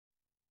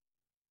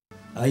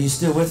Are you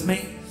still with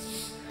me?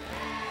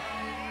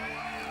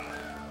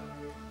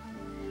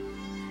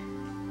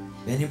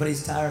 If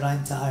anybody's tired,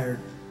 I'm tired.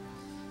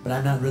 But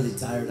I'm not really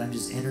tired, I'm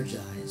just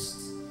energized.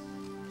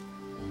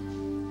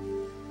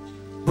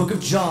 Book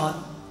of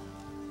John,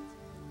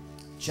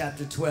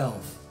 chapter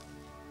 12.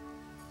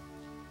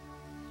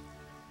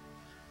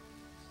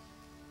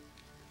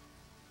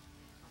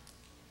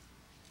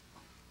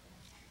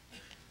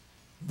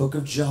 Book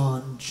of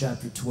John,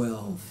 chapter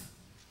 12.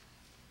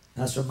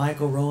 Pastor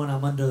Michael Rowan,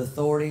 I'm under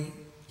authority.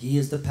 He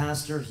is the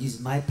pastor. He's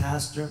my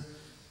pastor.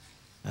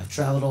 I've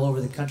traveled all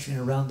over the country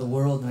and around the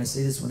world, and I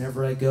say this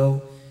whenever I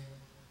go,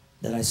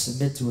 that I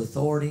submit to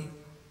authority.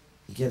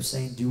 He kept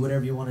saying, do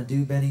whatever you want to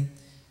do, Benny.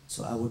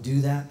 So I will do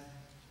that.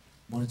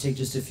 I want to take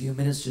just a few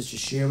minutes just to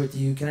share with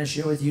you. Can I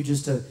share with you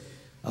just a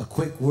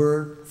quick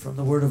word from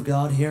the Word of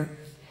God here?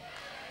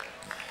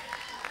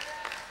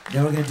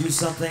 Then we're going to do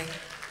something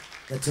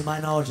that to my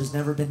knowledge has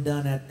never been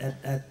done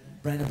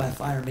at Brandon by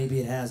Fire.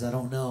 Maybe it has, I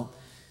don't know.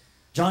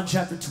 John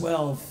chapter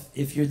 12,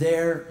 if you're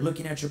there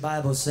looking at your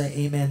Bible, say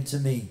amen to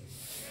me.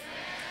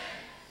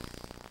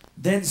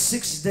 Then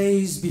 6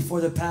 days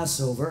before the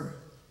Passover,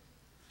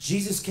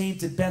 Jesus came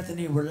to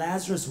Bethany where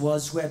Lazarus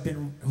was, who had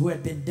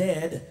been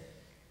dead,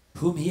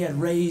 whom he had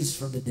raised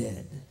from the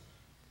dead.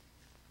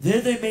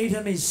 There they made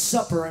him a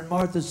supper, and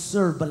Martha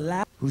served, but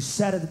Lazarus, who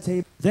sat at the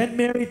table. Then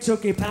Mary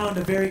took a pound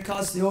of very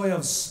costly oil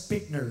of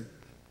spikenard,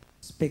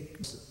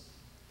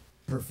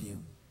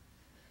 perfume,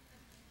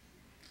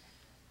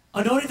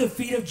 anointed the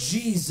feet of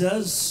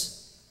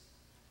Jesus,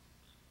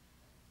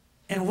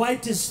 and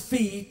wiped his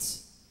feet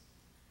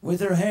with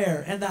her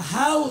hair. And the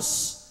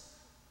house,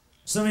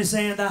 somebody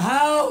saying the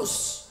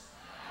house,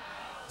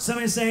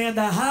 somebody saying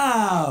the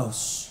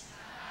house.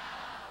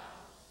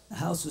 The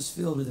house was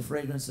filled with the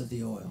fragrance of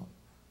the oil.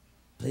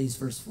 Please,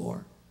 verse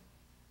 4.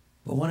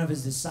 But one of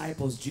his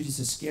disciples, Judas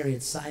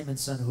Iscariot,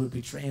 Simon's son, who would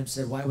betray him,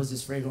 said, why was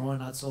this fragrant oil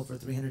not sold for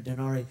 300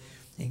 denarii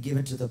and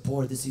given to the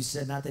poor? This he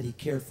said, not that he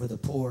cared for the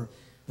poor,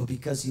 but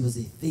because he was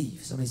a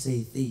thief. Somebody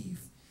say a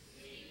thief.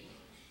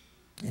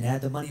 And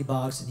had the money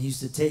box, and he used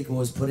to take what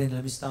was put in.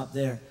 Let me stop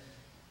there.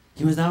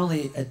 He was not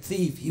only a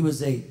thief, he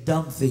was a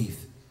dumb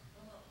thief.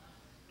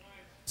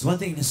 It's one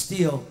thing to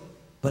steal,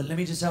 but let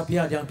me just help you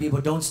out, young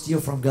people. Don't steal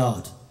from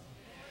God.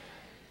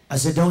 I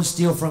said, don't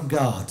steal from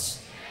God.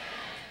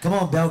 Come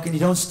on, balcony,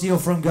 don't steal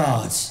from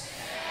God.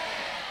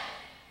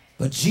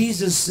 But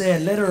Jesus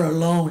said, let her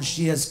alone.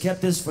 She has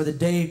kept this for the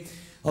day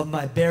of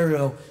my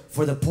burial.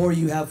 For the poor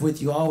you have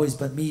with you always,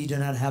 but me you do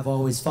not have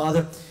always.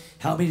 Father,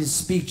 help me to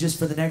speak just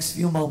for the next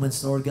few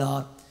moments, Lord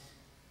God.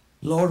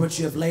 Lord, what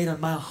you have laid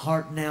on my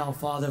heart now,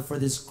 Father, for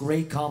this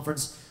great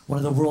conference, one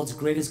of the world's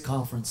greatest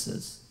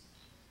conferences.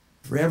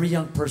 For every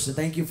young person,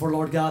 thank you for,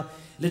 Lord God,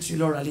 literally,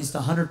 Lord, at least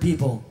 100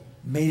 people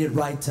made it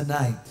right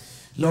tonight.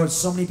 Lord,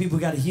 so many people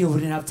got healed.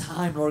 We didn't have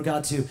time, Lord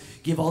God, to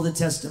give all the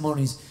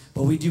testimonies.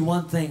 But we do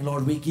one thing,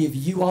 Lord. We give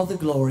you all the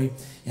glory,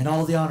 and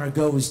all the honor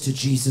goes to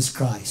Jesus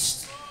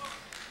Christ.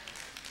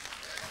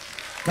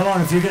 Come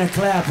on, if you're going to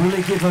clap,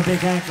 really give a big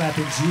hand clap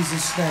in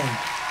Jesus' name.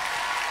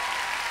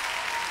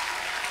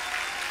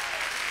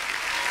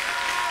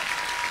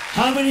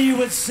 How many of you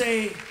would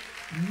say,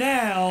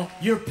 now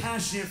you're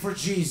passionate for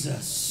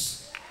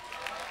Jesus?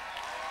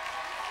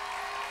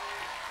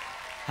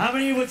 How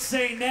many of you would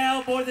say,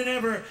 now more than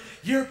ever,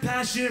 you're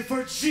passionate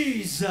for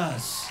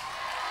Jesus?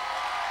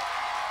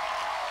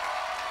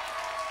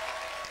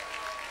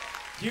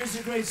 Here's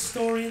a great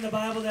story in the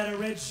Bible that I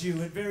read to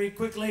you, and very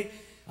quickly,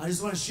 I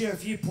just want to share a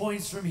few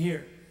points from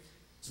here.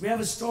 So we have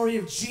a story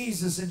of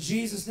Jesus, and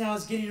Jesus now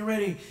is getting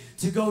ready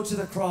to go to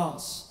the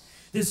cross.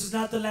 This is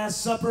not the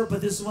Last Supper,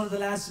 but this is one of the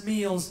last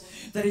meals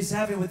that he's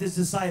having with his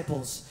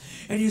disciples.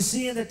 And you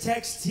see in the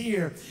text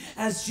here,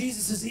 as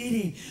Jesus is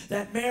eating,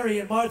 that Mary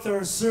and Martha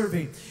are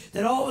serving,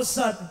 that all of a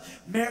sudden,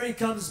 Mary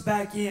comes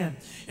back in.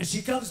 And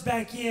she comes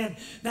back in,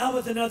 not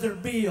with another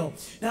meal,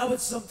 not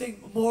with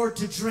something more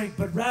to drink,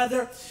 but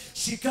rather,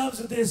 she comes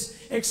with this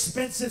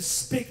expensive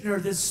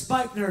spikenard,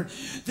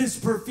 this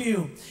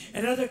perfume.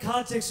 In other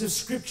contexts of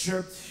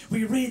Scripture,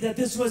 we read that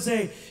this was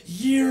a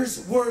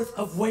year's worth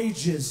of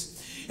wages.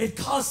 It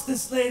cost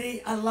this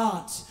lady a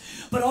lot.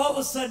 But all of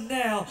a sudden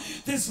now,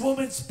 this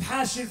woman's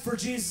passion for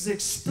Jesus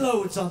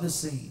explodes on the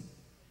scene.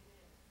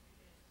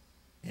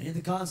 And in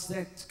the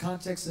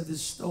context of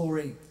this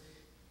story,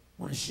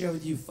 I want to share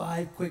with you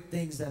 5 quick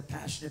things that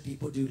passionate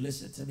people do.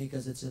 Listen to me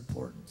because it's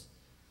important.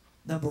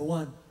 Number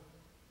 1,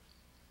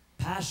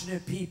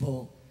 passionate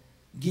people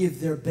give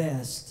their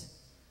best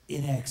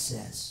in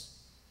excess.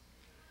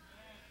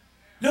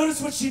 Notice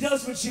what she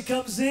does when she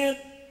comes in.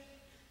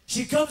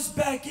 She comes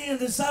back in.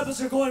 The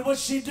disciples are going,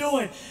 what's she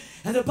doing?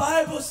 And the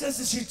Bible says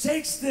that she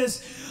takes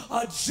this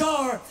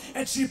jar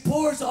and she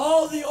pours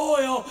all the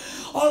oil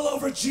all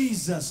over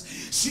Jesus.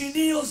 She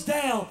kneels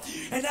down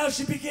and now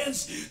she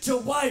begins to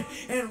wipe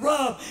and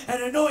rub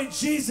and anoint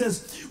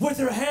Jesus with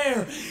her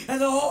hair.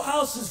 And the whole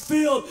house is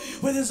filled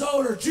with his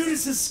odor.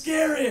 Judas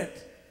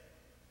Iscariot,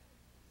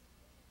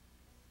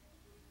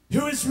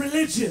 who is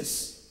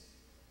religious,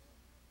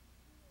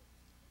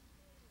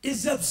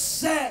 is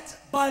upset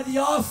by the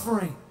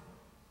offering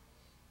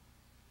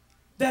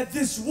that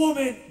this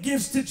woman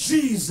gives to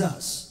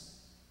Jesus.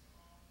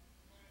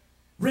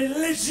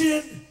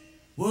 Religion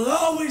will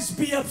always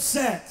be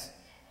upset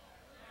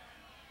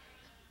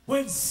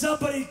when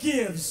somebody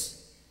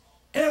gives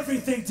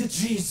everything to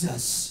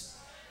Jesus.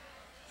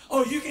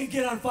 Oh, you can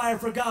get on fire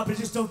for God, but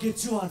just don't get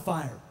too on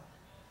fire.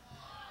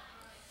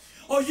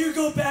 Or you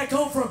go back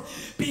home from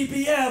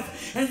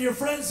BBF and your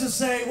friends will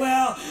say,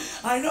 well,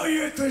 I know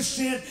you're a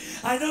Christian,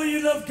 I know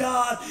you love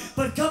God,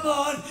 but come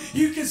on,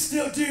 you can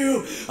still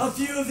do a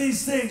few of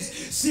these things.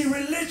 See,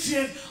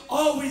 religion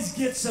always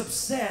gets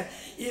upset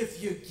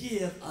if you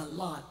give a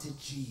lot to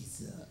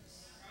Jesus.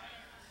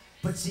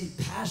 But see,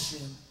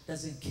 passion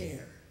doesn't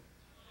care.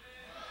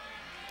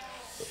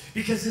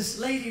 Because this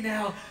lady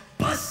now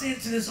busts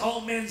into this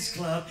all-men's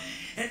club,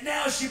 and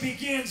now she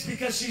begins,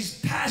 because she's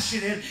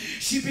passionate,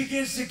 she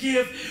begins to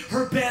give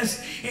her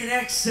best in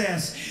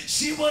excess.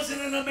 She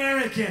wasn't an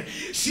American.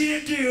 She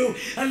didn't do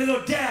a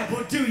little dab.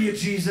 Well, do you,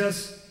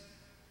 Jesus?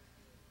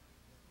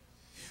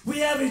 We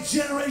have a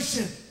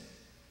generation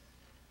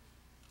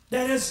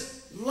that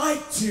has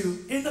liked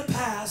to, in the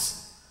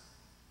past,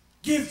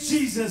 give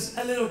Jesus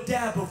a little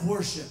dab of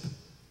worship.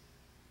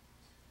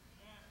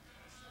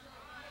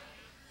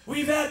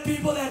 We've had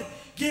people that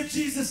give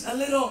Jesus a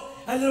little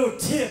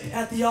tip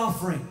at the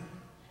offering.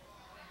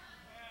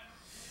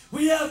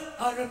 We have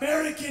an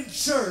American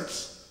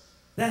church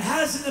that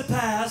has in the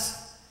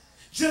past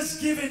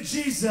just given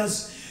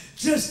Jesus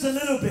just a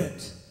little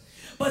bit.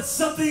 But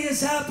something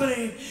is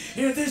happening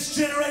in this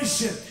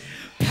generation.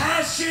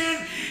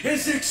 Passion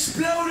is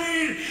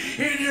exploding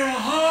in your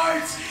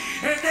heart,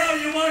 and now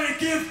you want to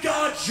give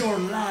God your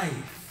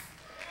life.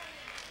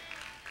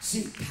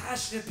 See,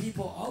 passionate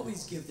people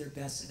always give their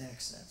best in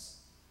excess.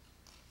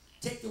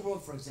 Take the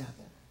world, for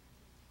example.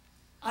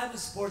 I'm a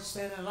sports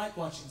fan, and I like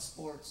watching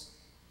sports.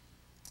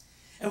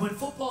 And when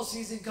football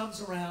season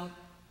comes around,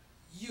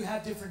 you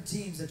have different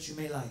teams that you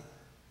may like.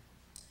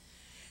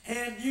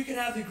 And you can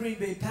have the Green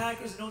Bay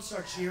Packers, and don't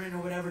start cheering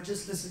or whatever,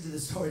 just listen to the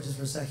story just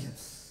for a second.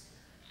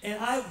 And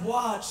I've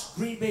watched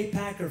Green Bay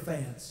Packer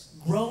fans,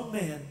 grown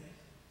men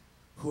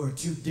who are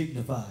too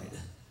dignified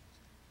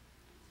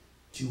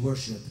to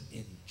worship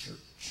in church.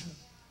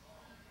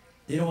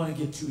 They don't want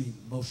to get too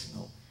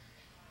emotional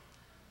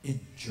in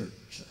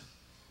church.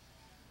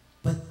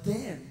 But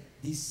then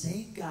these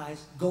same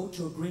guys go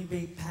to a Green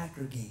Bay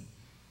Packer game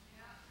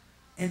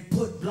and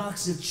put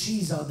blocks of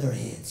cheese on their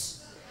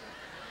heads.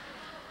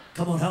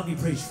 Come on, help me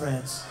preach,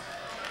 friends.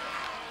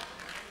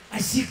 I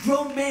see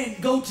grown men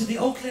go to the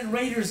Oakland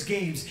Raiders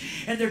games,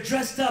 and they're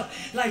dressed up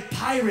like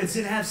pirates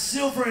and have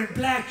silver and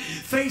black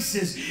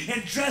faces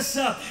and dress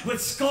up with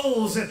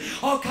skulls and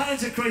all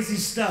kinds of crazy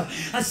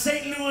stuff. A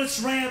St.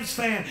 Louis Rams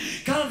fan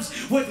comes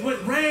with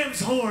Rams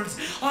horns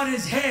on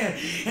his head,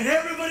 and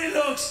everybody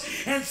looks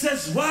and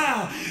says,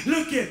 wow,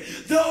 look at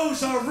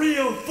those are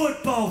real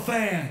football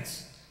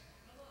fans.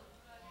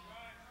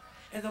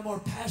 And the more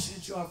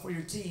passionate you are for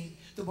your team,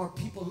 the more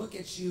people look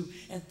at you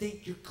and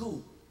think you're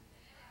cool.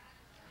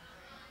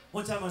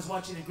 One time I was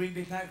watching a Green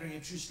Bay Packer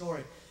game, true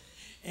story,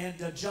 and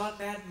John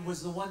Madden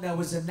was the one that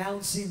was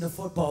announcing the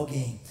football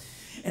game.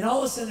 And all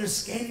of a sudden they're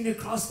skating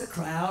across the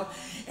crowd,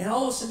 and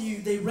all of a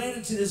sudden they ran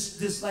into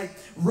this like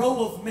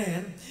row of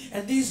men,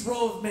 and these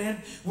row of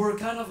men were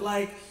kind of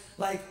like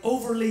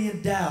overly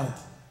endowed.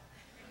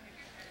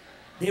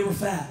 They were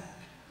fat.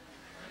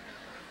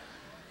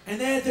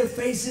 And they had their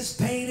faces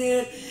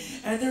painted,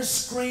 and they're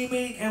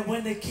screaming, and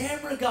when the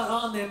camera got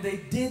on them, they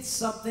did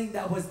something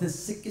that was the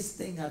sickest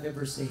thing I've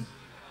ever seen.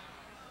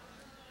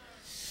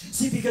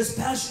 See, because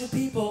passionate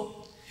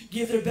people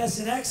give their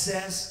best in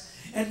excess,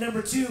 and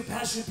number two,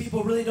 passionate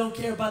people really don't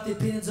care about the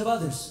opinions of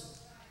others.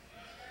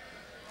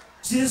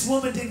 See, this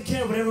woman didn't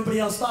care what everybody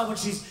else thought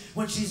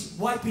when she's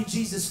wiping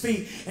Jesus'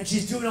 feet and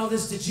she's doing all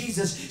this to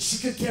Jesus. She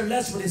could care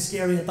less what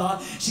Iscariot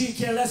thought. She could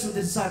care less what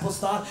the disciples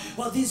thought.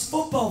 Well, these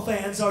football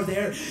fans are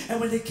there, and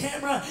when the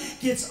camera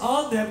gets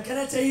on them, can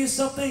I tell you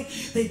something?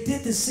 They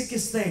did the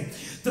sickest thing.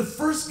 The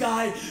first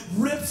guy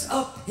rips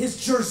up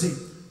his jersey.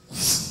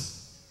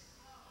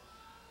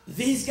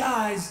 These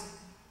guys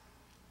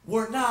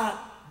were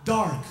not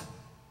dark.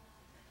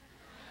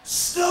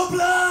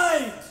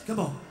 Snowblind! Come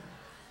on.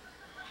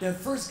 The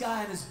first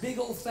guy in his big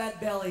old fat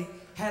belly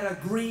had a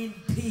green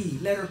P,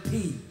 letter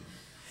P.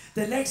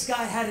 The next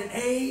guy had an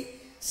A-C-K-E-R,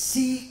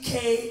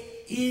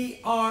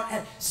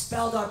 and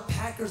spelled out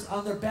Packers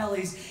on their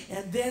bellies,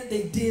 and then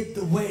they did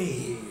the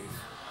wave.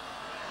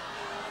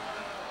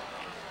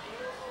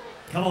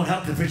 Come on,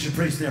 help the preacher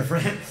preach there,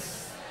 friend.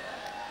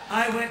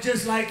 I went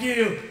just like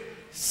you.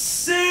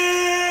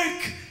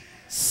 Sick!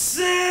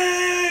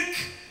 Sick!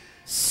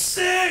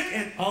 Sick!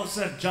 And all of a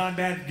sudden, John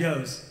Madden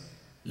goes,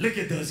 look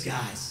at those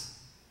guys.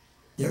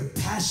 They're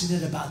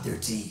passionate about their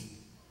team.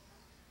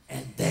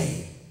 And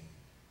they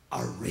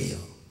are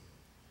real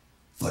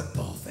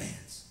football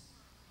fans.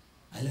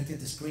 I looked at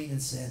the screen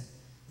and said,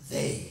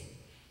 they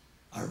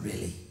are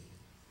really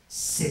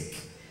sick,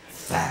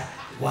 fat,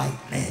 white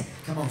men.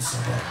 Come on,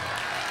 somebody.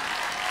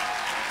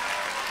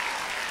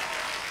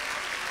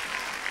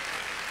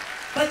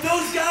 But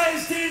those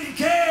guys didn't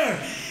care.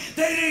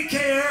 They didn't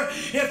care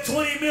if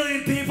 20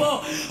 million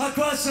people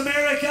across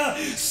America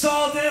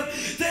saw them.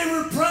 They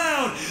were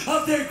proud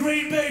of their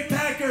Green Bay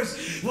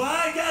Packers. Well,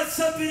 I got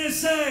something to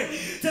say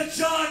to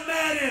John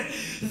Madden.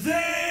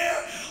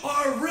 There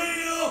are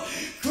real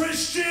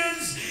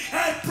Christians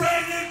at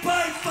Brandon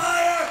by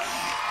Fire.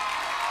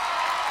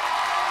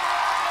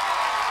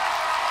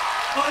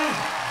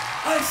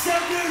 I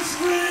said there's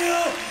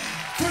real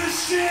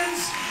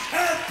Christians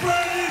at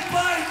Brandon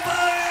by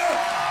Fire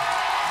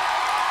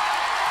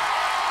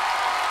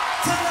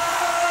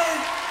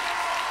tonight.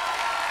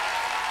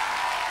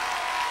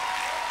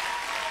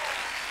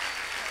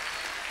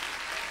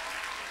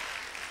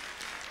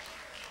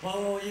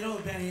 Well, you know,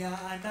 Benny,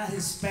 I'm not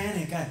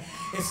Hispanic.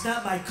 It's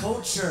not my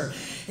culture.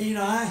 You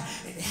know,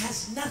 it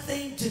has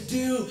nothing to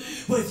do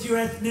with your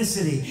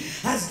ethnicity.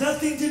 It has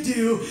nothing to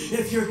do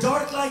if you're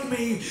dark like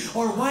me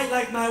or white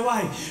like my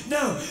wife.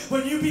 No,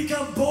 when you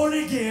become born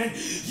again,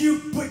 you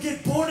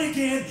get born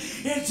again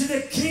into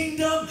the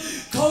kingdom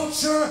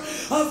culture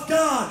of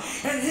God.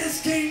 And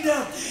His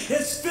kingdom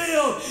is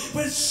filled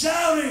with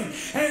shouting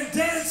and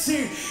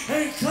dancing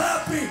and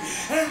clapping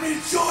and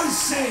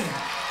rejoicing.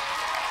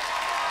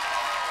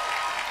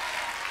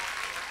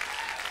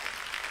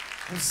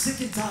 I'm sick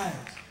and tired.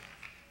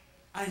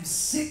 I'm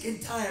sick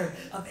and tired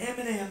of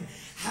Eminem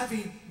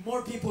having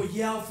more people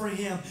yell for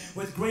him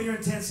with greater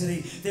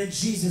intensity than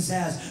Jesus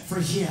has for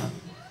him.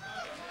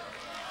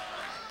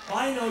 Well,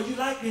 I know you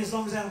like me as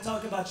long as I don't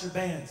talk about your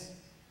bands.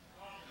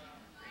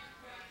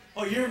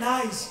 Oh, you're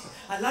nice.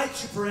 I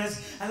like you,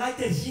 Perez. I like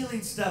that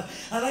healing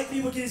stuff. I like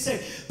people getting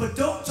saved. But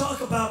don't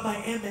talk about my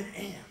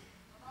Eminem.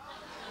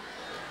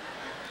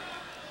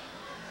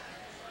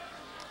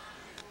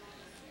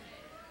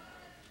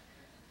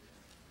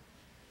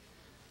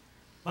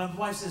 My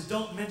wife says,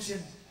 don't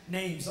mention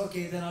names.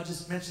 Okay, then I'll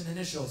just mention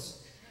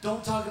initials.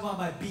 Don't talk about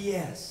my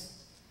BS.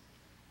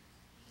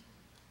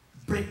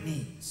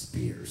 Britney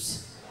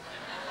Spears.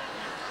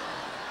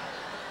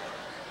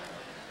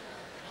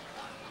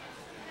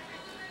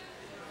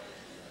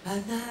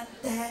 I'm not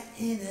that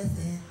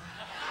innocent.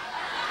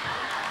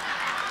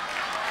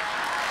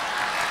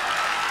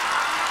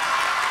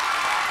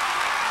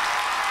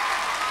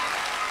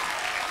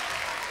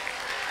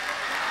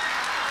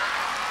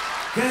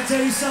 Can I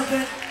tell you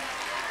something?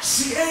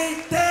 She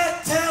ain't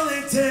that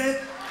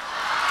talented.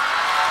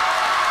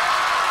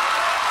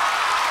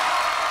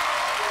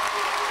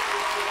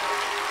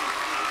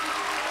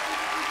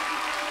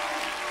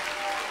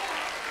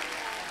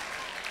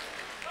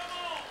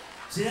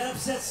 See, that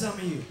upsets some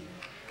of you.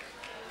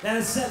 That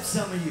upsets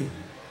some of you.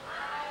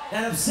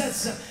 That upsets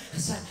some.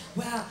 It's like,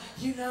 well,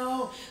 you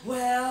know,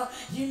 well,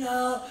 you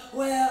know,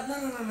 well.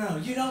 No.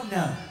 You don't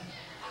know.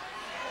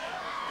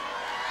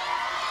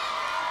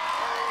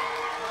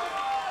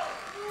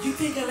 You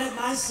think I let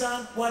my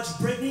son watch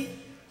Britney?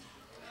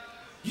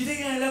 You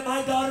think I let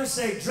my daughter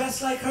say,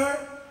 dress like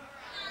her?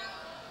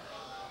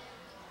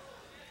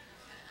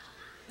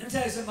 Let me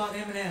tell you something about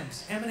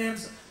M&Ms.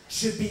 M&Ms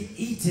should be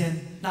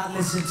eaten, not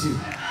listened to.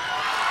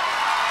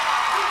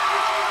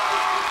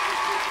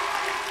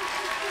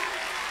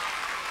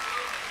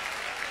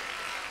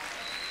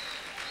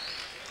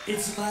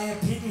 It's my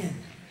opinion.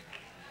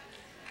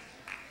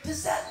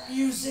 Does that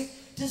music,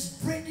 does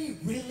Britney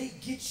really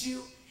get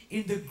you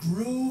in the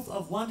groove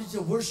of wanting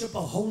to worship a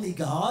holy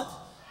God?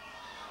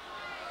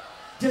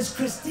 Does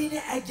Christina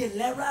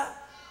Aguilera?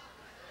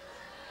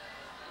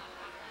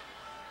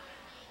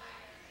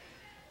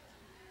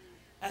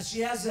 As she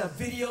has a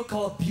video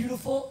called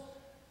Beautiful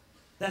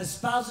that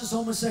espouses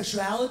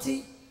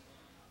homosexuality.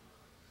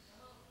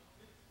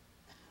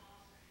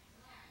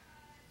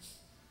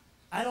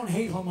 I don't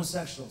hate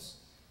homosexuals.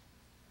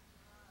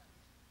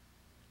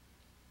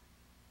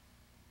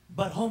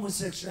 But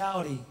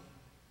homosexuality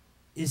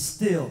is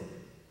still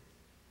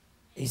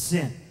a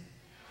sin.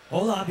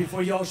 Hold on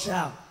before y'all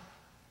shout.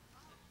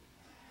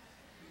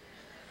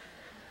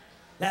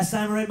 Last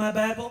time I read my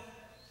Bible,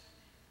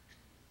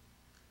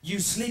 you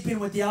sleeping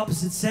with the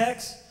opposite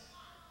sex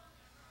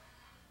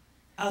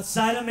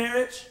outside of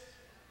marriage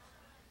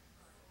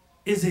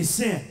is a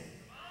sin.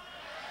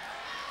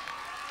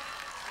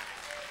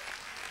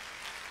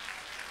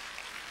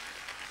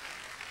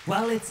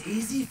 Well, it's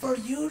easy for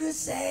you to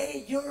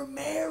say you're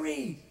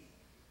married.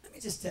 Let me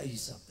just tell you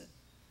something.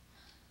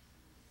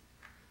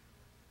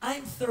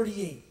 I'm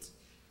 38.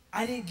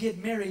 I didn't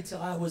get married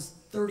till I was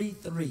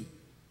 33.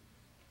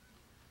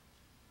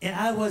 And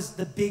I was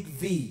the big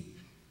V,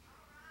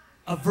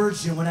 a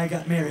virgin when I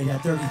got married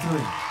at 33.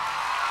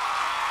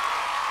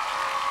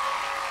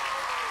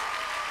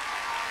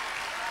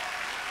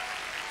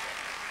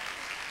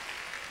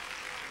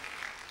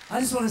 I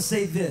just want to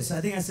say this. I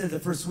think I said it the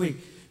first week.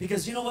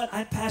 Because you know what?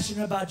 I'm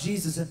passionate about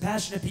Jesus, and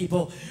passionate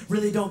people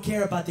really don't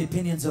care about the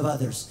opinions of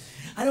others.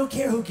 I don't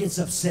care who gets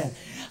upset.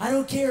 I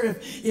don't care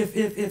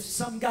if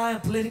some guy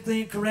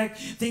politically incorrect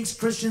thinks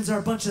Christians are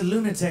a bunch of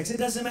lunatics. It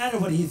doesn't matter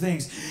what he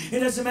thinks.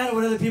 It doesn't matter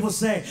what other people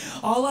say.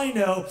 All I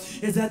know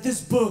is that this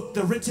book,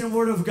 the written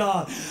word of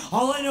God,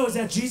 all I know is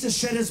that Jesus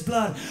shed his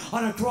blood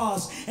on a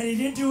cross, and he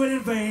didn't do it in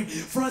vain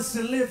for us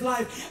to live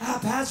life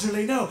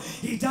haphazardly. No,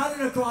 he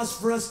died on a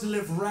cross for us to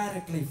live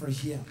radically for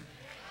him.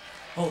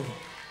 Hold on.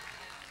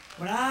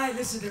 When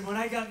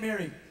I got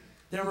married,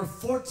 there were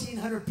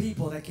 1,400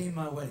 people that came to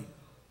my wedding.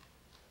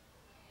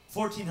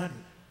 1,400.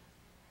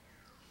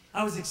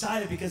 I was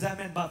excited because that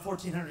meant about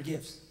 1,400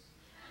 gifts.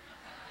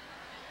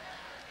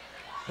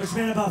 Which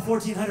meant about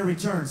 1,400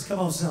 returns. Come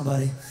on,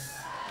 somebody.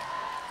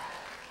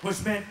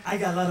 Which meant I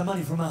got a lot of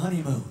money for my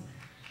honeymoon.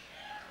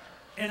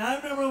 And I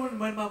remember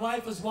when my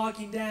wife was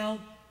walking down.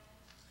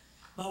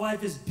 My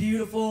wife is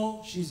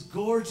beautiful. She's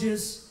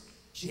gorgeous.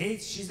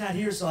 She's not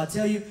here, so I'll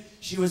tell you.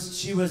 She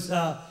was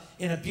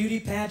in a beauty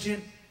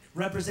pageant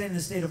representing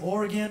the state of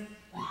Oregon.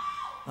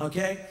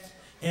 Okay?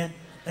 And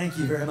thank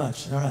you very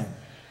much. All right.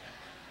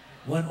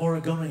 One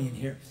Oregonian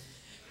here.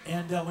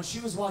 And when she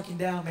was walking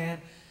down,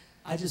 man,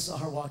 I just saw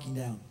her walking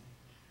down.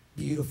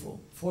 Beautiful.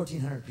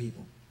 1,400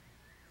 people.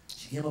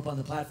 She came up on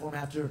the platform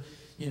after,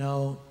 you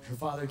know, her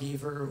father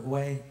gave her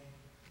away.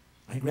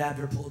 I grabbed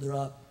her, pulled her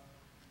up.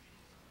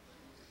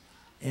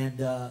 And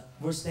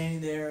we're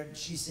standing there, and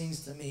she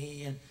sings to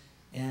me,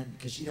 and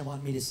because she didn't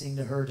want me to sing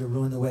to her to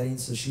ruin the wedding,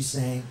 so she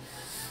sang.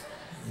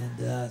 And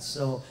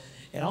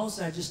and all of a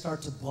sudden I just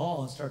start to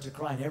bawl and start to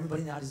cry, and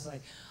everybody now is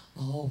like,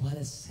 oh, what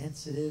a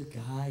sensitive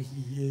guy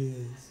he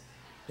is.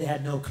 They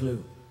had no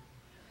clue.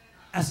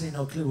 Absolutely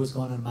no clue what's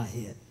going on in my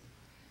head.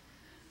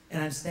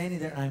 And I'm standing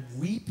there and I'm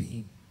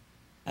weeping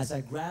as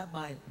I grab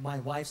my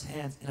wife's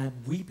hands, and I'm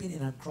weeping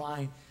and I'm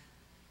crying.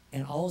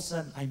 And all of a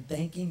sudden I'm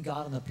thanking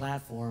God on the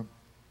platform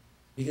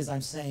because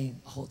I'm saying,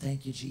 oh,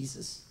 thank you,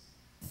 Jesus.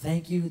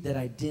 Thank you that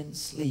I didn't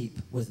sleep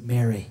with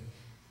Mary.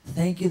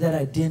 Thank you that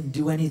I didn't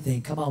do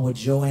anything. Come on, with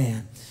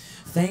Joanne.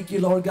 Thank you,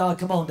 Lord God,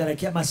 come on, that I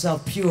kept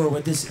myself pure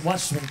with this.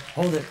 Watch me,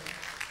 hold it.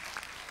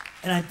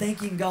 And I'm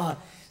thanking God.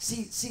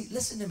 See,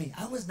 listen to me.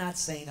 I was not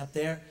saying up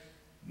there,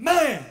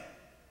 man,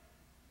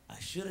 I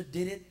should have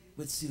did it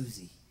with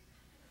Susie.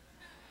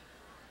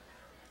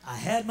 I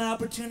had my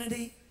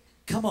opportunity,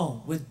 come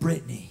on, with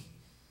Brittany.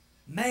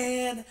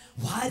 Man,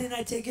 why didn't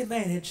I take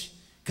advantage,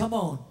 come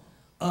on,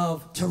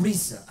 of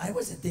Teresa? I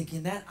wasn't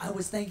thinking that. I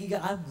was thinking,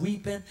 God, I'm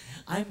weeping,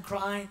 I'm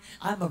crying,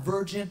 I'm a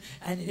virgin,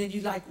 and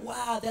you're like,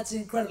 wow, that's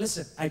incredible.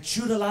 Listen, I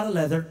chewed a lot of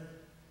leather,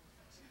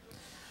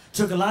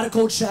 took a lot of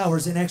cold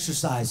showers and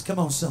exercise. Come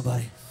on,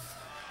 somebody.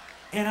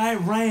 And I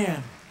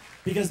ran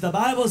because the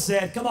Bible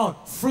said, come on,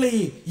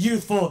 flee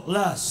youthful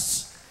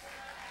lusts.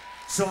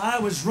 So I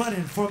was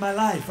running for my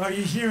life. Are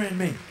you hearing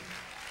me?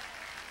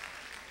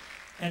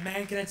 And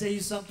man, can I tell you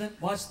something?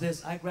 Watch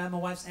this. I grabbed my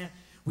wife's hand.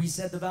 We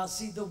said the vow.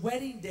 See, the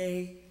wedding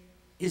day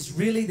is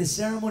really, the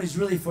ceremony is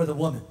really for the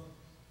woman.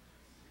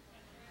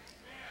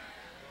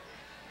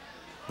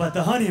 But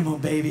the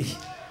honeymoon, baby,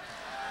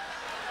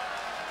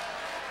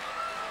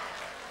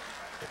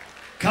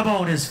 come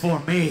on, is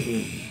for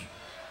me.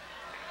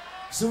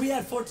 So we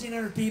had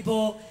 1,400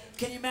 people.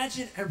 Can you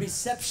imagine a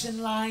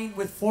reception line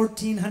with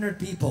 1,400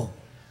 people?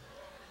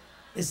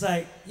 It's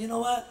like, you know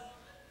what?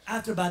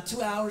 After about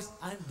 2 hours,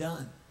 I'm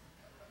done.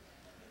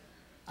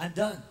 I'm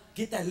done.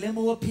 Get that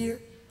limo up here.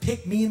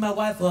 Pick me and my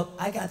wife up.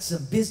 I got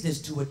some business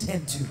to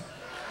attend to.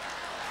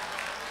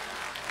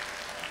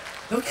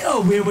 Don't get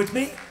all weird with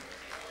me.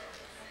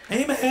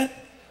 Amen.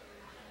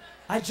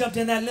 I jumped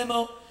in that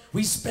limo.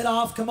 We sped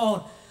off. Come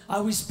on.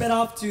 We sped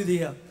off to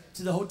the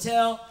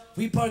hotel.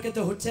 We park at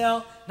the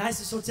hotel.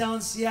 Nicest hotel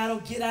in Seattle.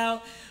 Get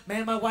out.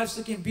 Man, my wife's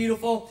looking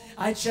beautiful.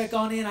 I check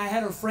on in. I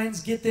had her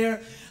friends get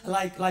there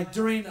like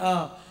during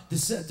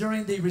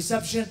the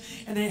reception,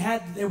 and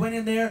they went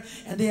in there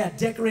and they had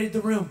decorated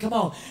the room, come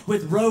on,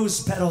 with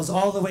rose petals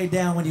all the way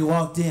down when you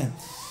walked in.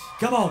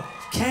 Come on,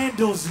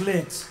 candles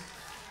lit.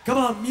 Come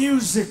on,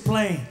 music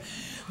playing.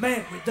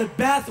 Man, the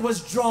bath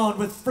was drawn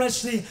with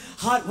freshly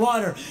hot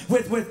water,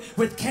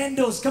 with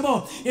candles, come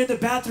on, in the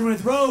bathroom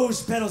with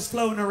rose petals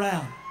floating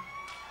around.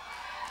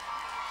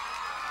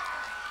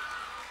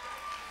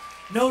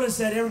 Notice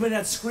that everybody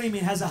that's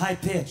screaming has a high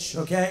pitch,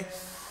 okay?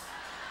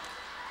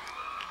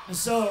 And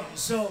so,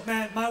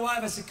 man, my wife,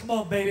 I said, come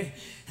on, baby.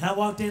 And I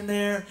walked in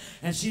there,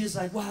 and she was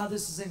like, wow,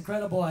 this is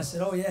incredible. I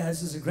said, oh, yeah,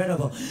 this is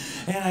incredible.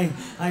 And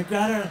I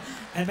got her,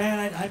 and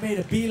man, I made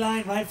a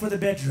beeline right for the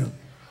bedroom.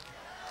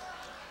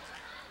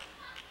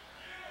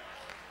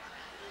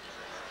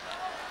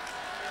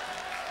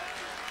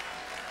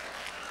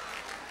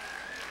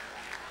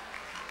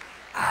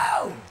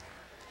 Ow!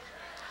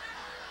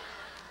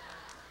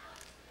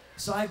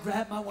 So I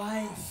grabbed my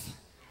wife.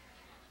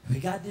 We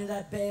got near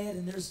that bed,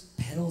 and there's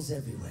petals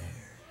everywhere.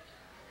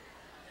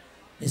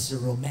 It's a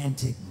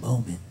romantic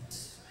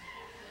moment.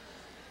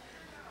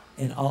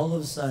 And all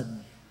of a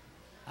sudden,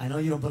 I know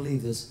you don't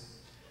believe this,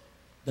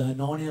 the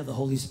anointing of the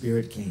Holy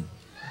Spirit came.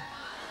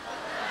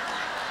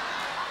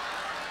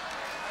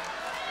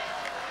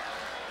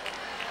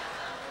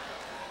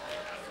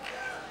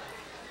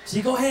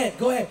 See, go ahead,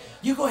 go ahead.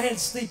 You go ahead and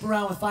sleep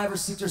around with 5 or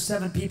 6 or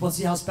 7 people and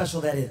see how special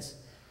that is.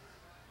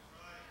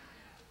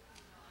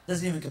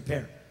 Doesn't even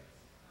compare.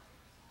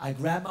 I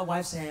grabbed my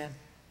wife's hand,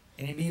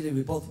 and immediately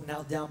we both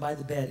knelt down by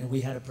the bed, and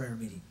we had a prayer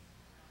meeting.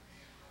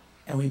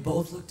 And we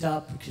both looked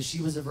up because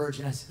she was a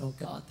virgin. I said, oh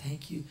God,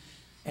 thank you.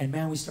 And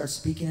man, we start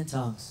speaking in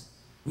tongues.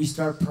 We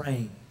start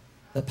praying.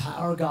 The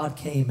power of God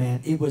came,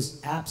 man. It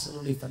was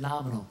absolutely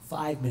phenomenal.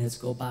 5 minutes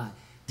go by.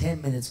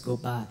 10 minutes go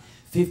by.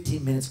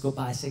 15 minutes go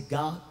by. I said,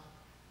 God,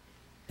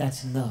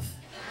 that's enough.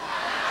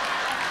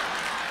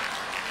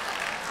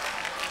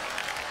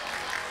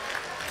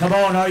 Come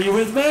on, are you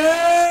with me?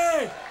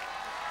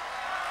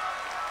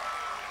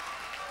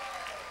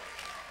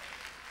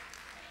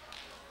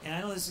 And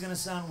I know this is going to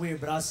sound weird,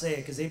 but I'll say it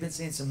because they've been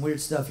saying some weird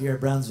stuff here at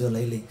Brownsville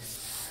lately.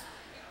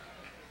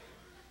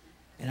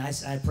 And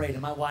I prayed,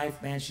 and my wife,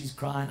 man, she's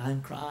crying,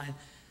 I'm crying.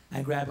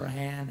 I grabbed her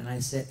hand, and I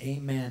said,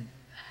 amen.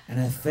 And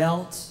I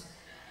felt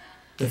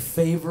the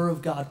favor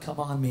of God come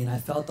on me, and I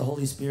felt the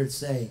Holy Spirit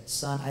say,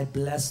 son, I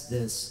bless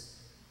this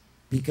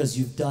because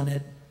you've done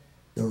it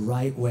the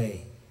right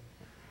way.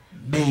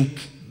 Make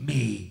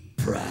me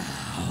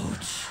proud.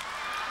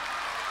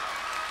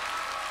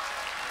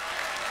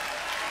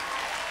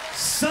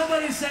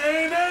 Somebody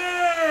say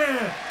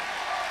amen.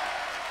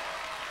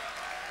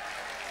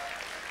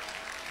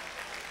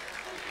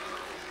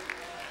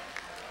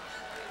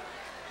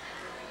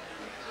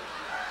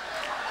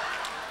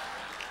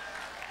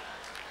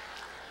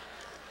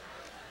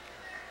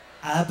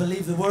 I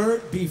believe the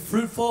word, be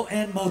fruitful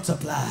and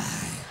multiply.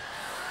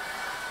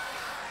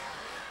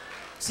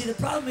 See, the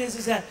problem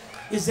is that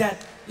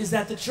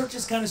the church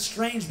is kind of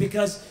strange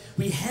because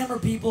we hammer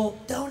people,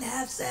 don't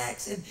have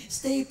sex and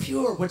stay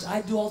pure, which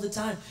I do all the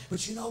time.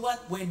 But you know what?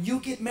 When you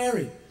get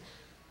married,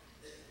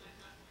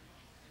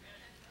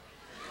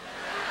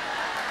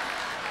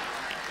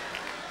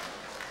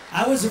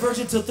 I was a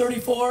virgin till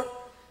 34,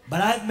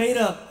 but I've made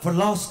up for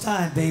lost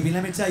time, baby.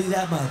 Let me tell you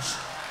that much.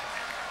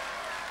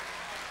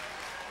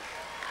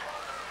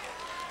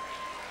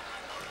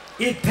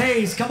 It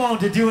pays, come on,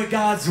 to do it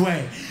God's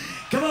way.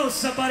 Come on,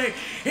 somebody.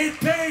 It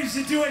pays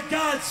to do it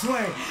God's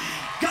way.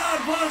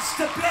 God wants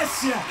to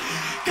bless you.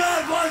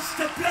 God wants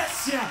to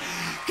bless you.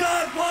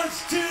 God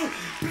wants to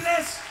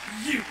bless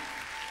you.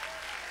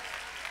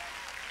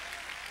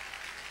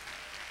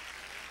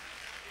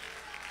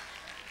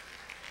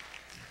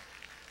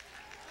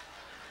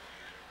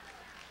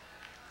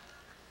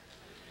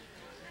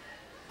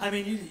 I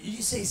mean,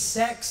 you say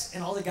sex,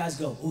 and all the guys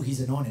go, oh,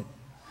 he's anointed.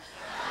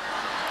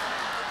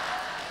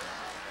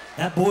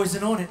 That boy's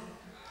anointed.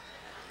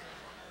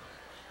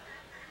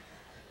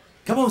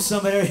 Come on,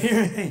 somebody,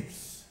 hear me.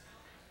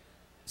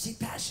 See,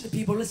 passionate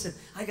people, listen,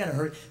 I gotta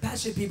hurry.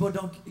 Passionate people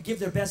don't give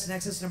their best in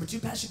excess. Number 2,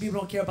 passionate people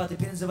don't care about the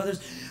opinions of others.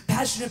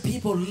 Passionate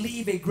people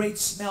leave a great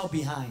smell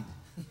behind.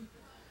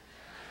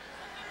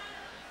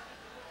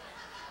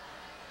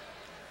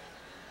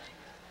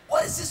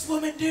 What does this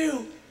woman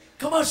do?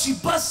 Come on, she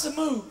busts a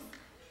move.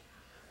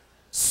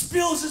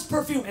 Spills his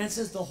perfume. And it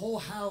says the whole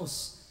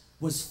house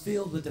was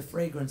filled with the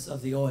fragrance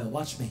of the oil.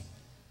 Watch me.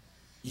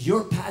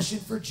 Your passion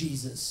for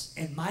Jesus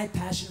and my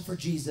passion for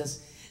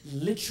Jesus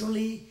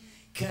literally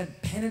can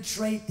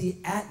penetrate the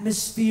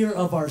atmosphere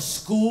of our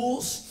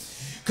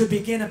schools, could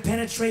begin to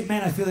penetrate,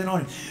 man, I feel the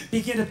anointing,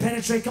 begin to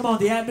penetrate, come on,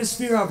 the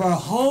atmosphere of our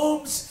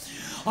homes,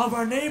 of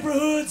our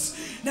neighborhoods.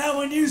 Now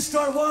when you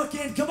start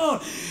walking, come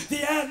on,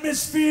 the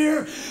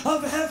atmosphere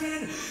of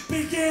heaven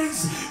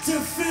begins to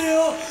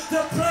fill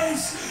the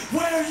place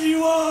where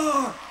you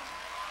are.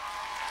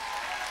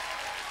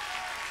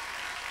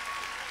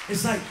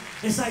 It's like,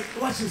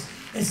 watch this.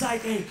 It's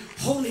like a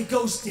Holy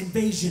Ghost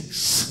invasion.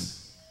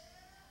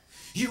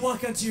 You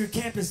walk onto your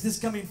campus this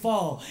coming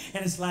fall,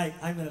 and it's like,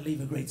 I'm going to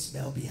leave a great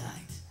smell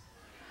behind.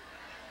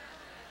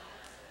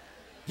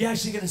 You're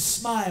actually going to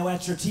smile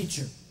at your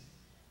teacher.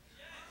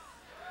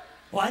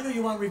 Well, I know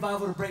you want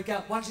revival to break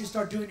out. Why don't you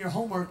start doing your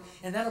homework,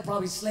 and that'll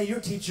probably slay your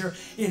teacher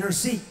in her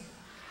seat.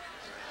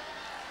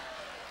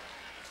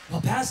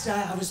 Well, Pastor,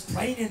 I was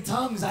praying in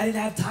tongues. I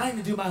didn't have time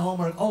to do my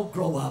homework. Oh,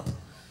 grow up.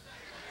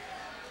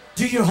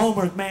 Do your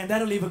homework, man.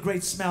 That'll leave a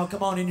great smell.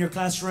 Come on in your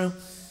classroom.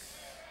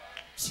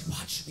 See,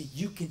 watch me.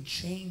 You can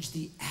change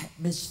the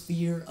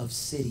atmosphere of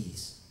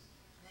cities.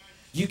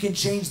 You can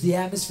change the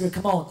atmosphere,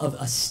 come on, of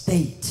a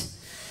state.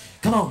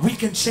 Come on, we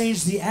can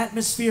change the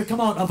atmosphere, come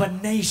on, of a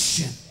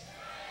nation.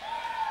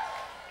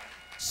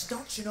 So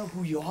don't you know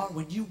who you are?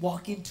 When you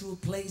walk into a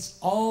place,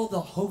 all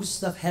the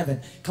hosts of heaven,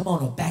 come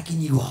on, are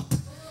backing you up.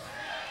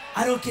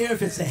 I don't care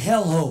if it's a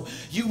hellhole.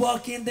 You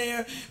walk in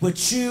there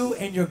with you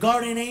and your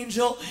guardian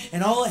angel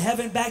and all of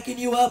heaven backing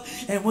you up.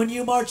 And when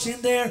you march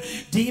in there,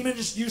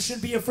 demons, you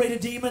shouldn't be afraid of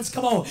demons.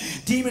 Come on,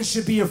 demons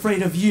should be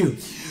afraid of you.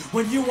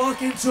 When you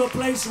walk into a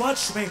place,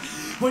 watch me.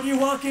 When you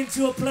walk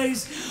into a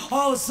place,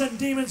 all of a sudden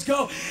demons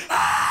go,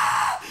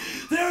 ah!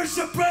 They're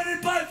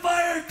surrounded by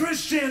fire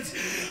Christians.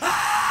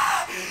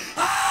 Ah!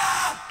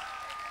 Ah!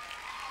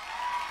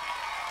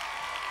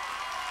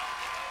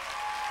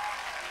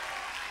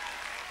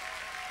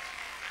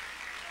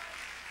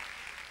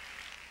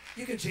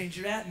 You can change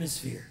your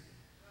atmosphere.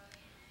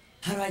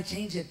 How do I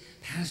change it?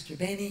 Pastor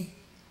Benny,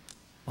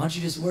 why don't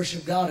you just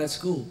worship God at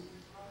school?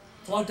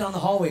 Walk down the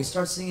hallway,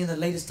 start singing the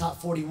latest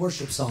top 40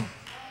 worship song.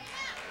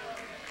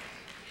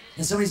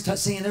 And somebody's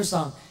singing their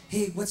song.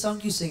 Hey, what song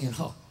are you singing?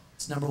 Oh,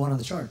 it's #1 on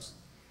the charts.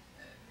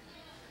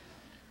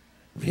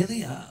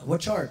 Really?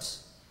 What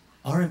charts?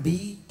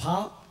 R&B,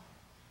 pop,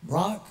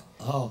 rock?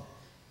 Oh,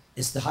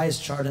 it's the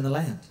highest chart in the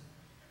land.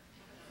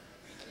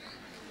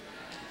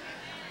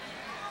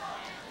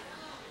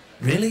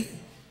 Really?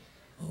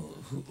 Oh,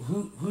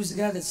 who's the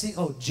guy that sings?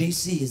 Oh,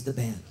 JC is the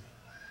band.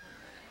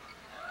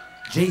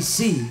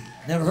 JC,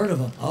 never heard of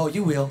him. Oh,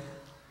 you will.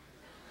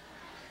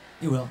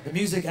 You will. The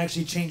music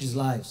actually changes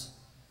lives.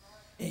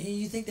 And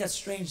you think that's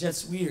strange,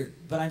 that's weird,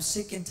 but I'm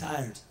sick and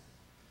tired.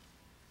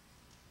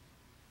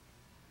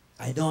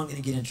 I know I'm going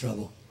to get in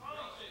trouble.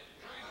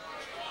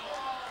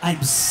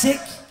 I'm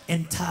sick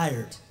and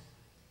tired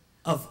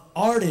of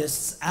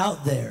artists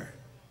out there.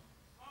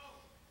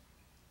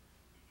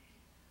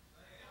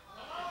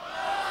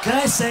 Can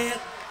I say it?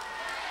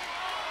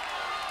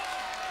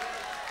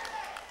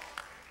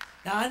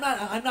 Now,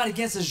 I'm not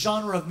against the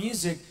genre of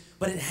music,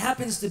 but it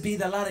happens to be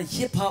that a lot of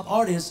hip-hop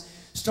artists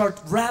start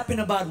rapping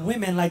about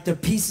women like they're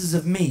pieces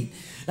of meat,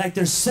 like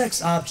they're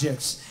sex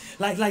objects,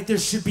 like they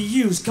should be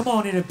used, come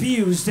on, and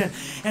abused,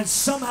 and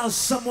somehow,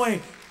 some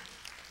way.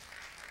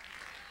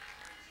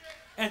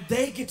 And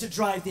they get to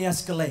drive the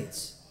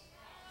Escalades.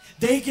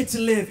 They get to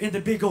live in the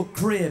big old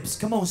cribs.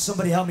 Come on,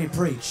 somebody help me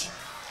preach.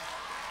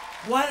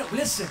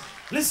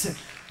 Listen,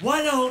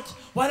 why don't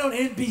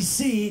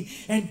NBC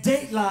and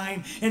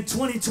Dateline in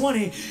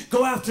 2020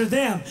 go after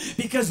them?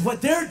 Because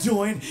what they're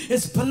doing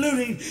is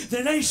polluting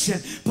the nation,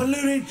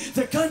 polluting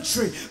the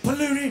country,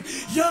 polluting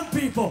young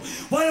people.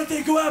 Why don't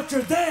they go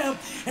after them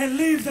and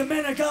leave the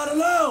men of God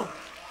alone?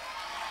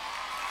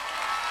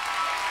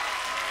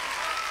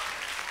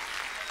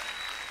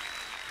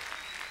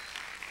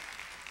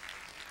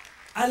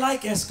 I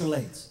like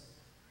Escalades.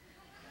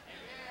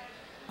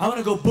 I want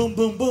to go boom,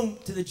 boom, boom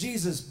to the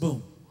Jesus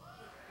boom.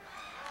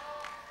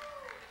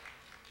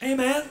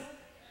 Amen.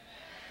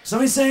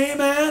 Somebody say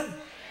amen.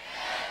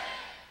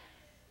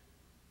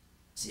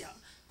 See,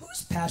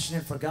 who's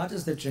passionate for God?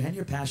 Just lift your hand.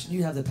 You're passionate.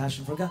 You have the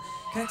passion for God.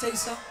 Can I tell you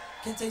something?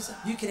 Can I tell you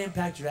something? You can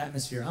impact your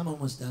atmosphere. I'm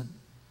almost done.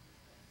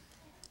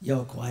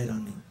 Yo, quiet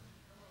on me.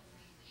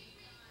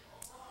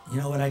 You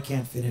know what? I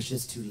can't finish.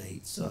 It's too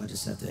late. So I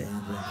just have to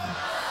end right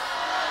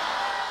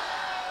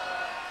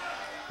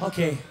now.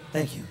 Okay.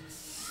 Thank you.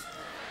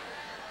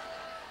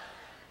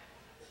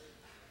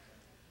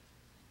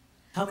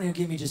 How many will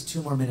give me just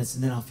 2 more minutes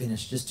and then I'll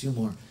finish? Just 2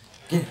 more.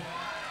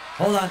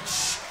 Hold on.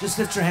 Shh. Just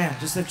lift your hand.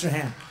 Just lift your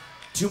hand.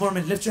 2 more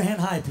minutes. Lift your hand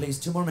high, please.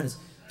 2 more minutes.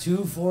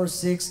 2, 4,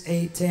 6,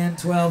 8, 10,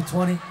 12,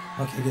 20.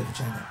 Okay, good. Put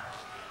your hand up.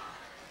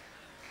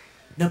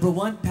 Number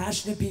 1,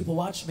 passionate people.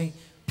 Watch me.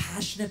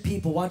 Passionate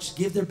people,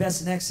 give their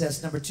best in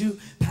excess. Number 2,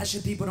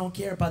 passionate people don't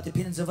care about the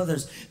opinions of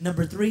others.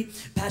 Number 3,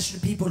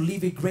 passionate people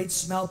leave a great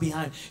smell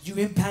behind. You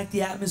impact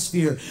the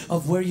atmosphere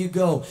of where you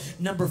go.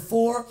 Number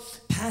 4,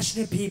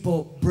 passionate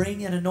people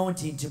bring an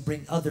anointing to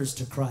bring others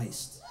to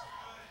Christ.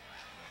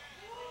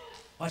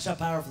 Watch how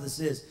powerful this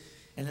is.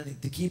 And then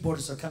the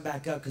keyboardist will come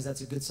back up because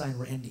that's a good sign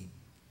we're ending.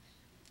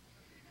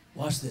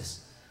 Watch this.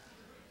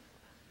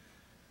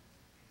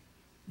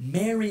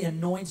 Mary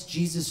anoints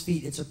Jesus'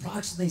 feet. It's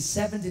approximately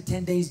 7 to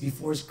 10 days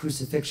before his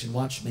crucifixion.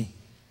 Watch me.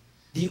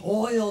 The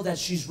oil that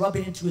she's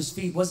rubbing into his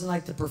feet wasn't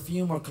like the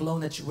perfume or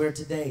cologne that you wear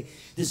today.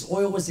 This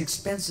oil was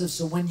expensive,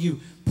 so when you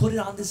put it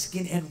on the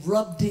skin and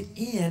rubbed it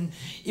in,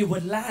 it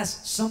would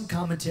last, some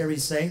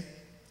commentaries say,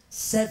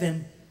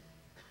 7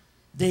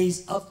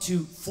 days up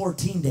to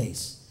 14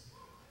 days.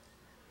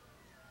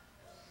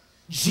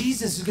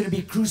 Jesus is going to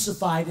be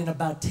crucified in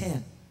about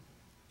 10.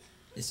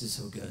 This is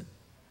so good.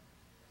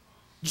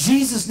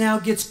 Jesus now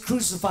gets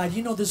crucified.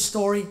 You know this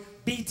story?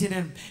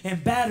 Beaten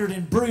and battered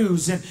and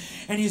bruised,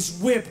 and he's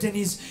whipped, and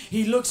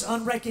he looks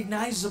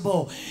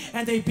unrecognizable,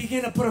 and they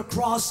begin to put a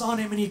cross on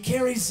him, and he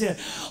carries it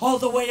all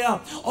the way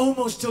up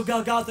almost to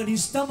Golgotha, and he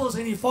stumbles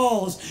and he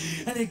falls,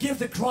 and they give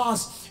the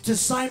cross to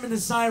Simon the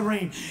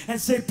Cyrene and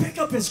say, pick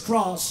up his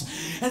cross.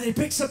 And he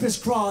picks up his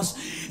cross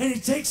and he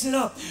takes it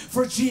up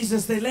for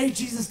Jesus. They lay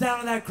Jesus down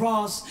on that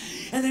cross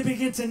and they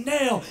begin to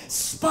nail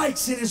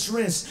spikes in his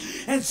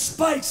wrists and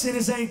spikes in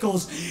his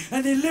ankles,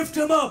 and they lift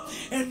him up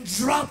and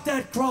drop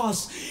that cross,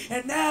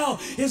 and now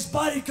his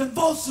body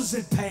convulses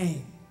in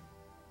pain.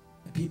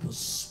 And people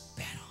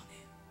spat on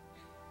him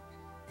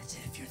and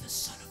said, if you're the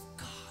Son of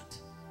God,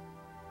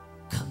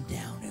 come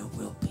down and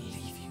we'll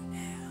believe you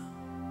now.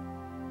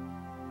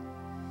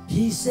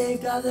 He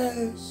saved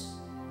others,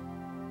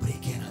 but he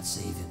cannot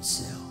save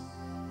himself.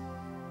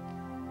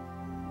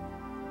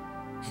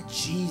 And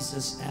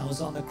Jesus now is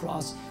on the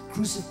cross.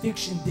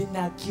 Crucifixion did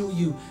not kill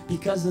you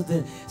because of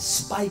the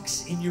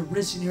spikes in your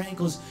wrists and your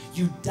ankles.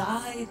 You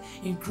died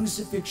in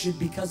crucifixion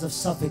because of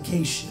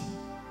suffocation.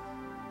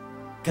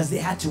 Because they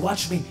had to,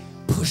 watch me,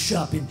 push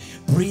up and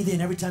breathe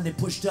in. Every time they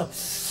pushed up,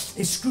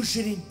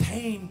 excruciating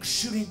pain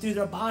shooting through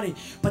their body,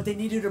 but they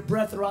needed a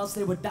breath or else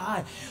they would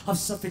die of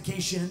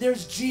suffocation. And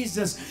there's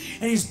Jesus,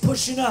 and he's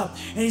pushing up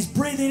and he's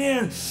breathing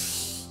in.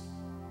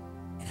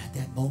 And at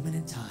that moment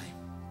in time,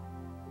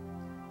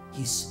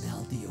 he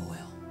smelled the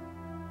oil.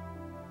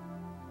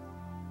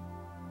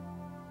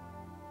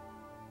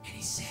 And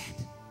he said,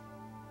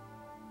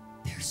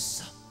 there's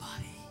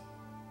somebody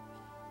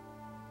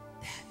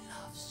that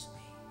loves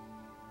me.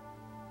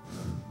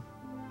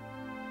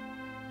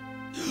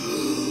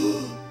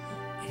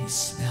 And he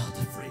smelled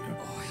the fragrant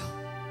oil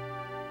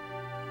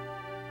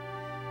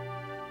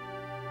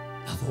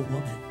of a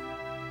woman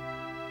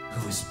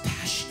who was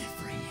passionate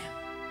for him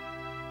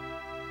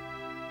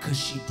because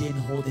she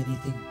didn't hold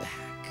anything back.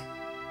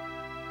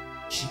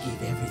 She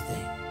gave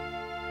everything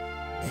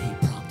that he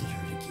prompted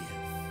her to give.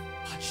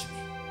 Watch me.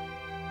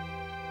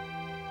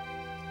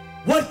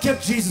 What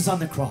kept Jesus on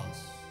the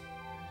cross?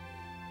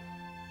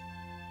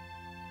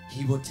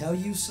 He will tell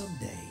you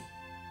someday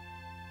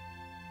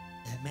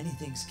that many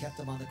things kept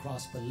him on the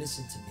cross, but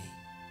listen to me.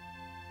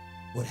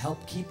 What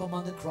helped keep him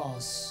on the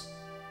cross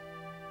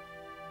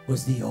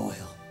was the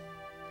oil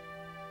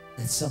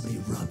that somebody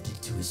rubbed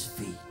into his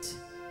feet.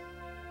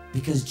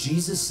 Because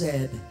Jesus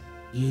said,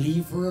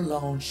 leave her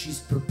alone. She's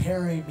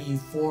preparing me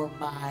for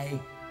my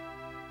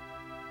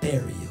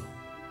burial.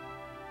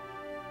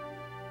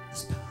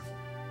 It's powerful.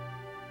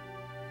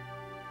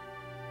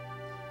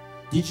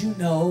 Did you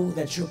know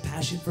that your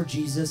passion for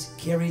Jesus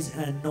carries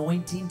an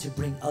anointing to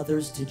bring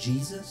others to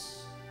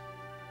Jesus?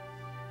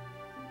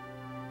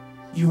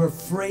 You are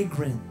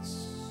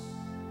fragrance.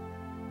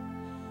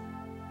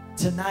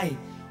 Tonight,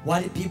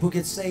 why did people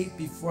get saved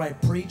before I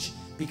preach?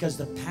 Because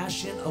the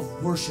passion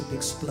of worship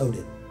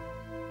exploded.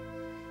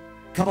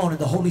 Come on, and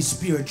the Holy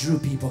Spirit drew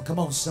people. Come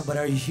on, somebody,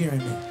 are you hearing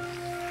me?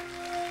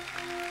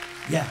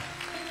 Yeah.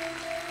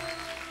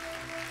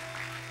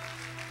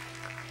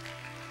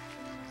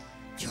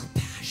 Your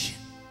passion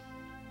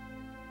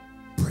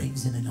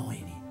brings an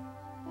anointing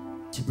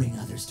to bring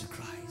others to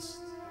Christ.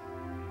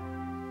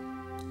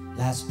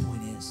 Last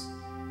point is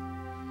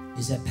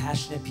that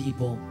passionate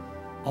people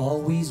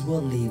always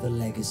will leave a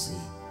legacy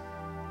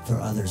for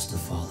others to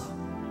follow.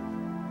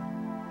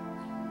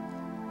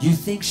 You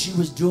think she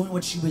was doing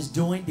what she was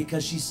doing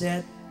because she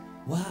said,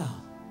 wow,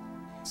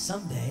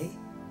 someday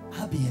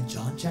I'll be in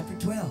John chapter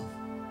 12.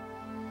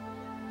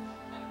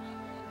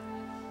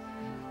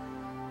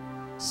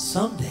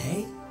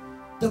 Someday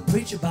they'll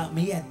preach about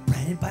me at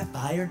Branded by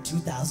Fire in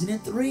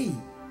 2003.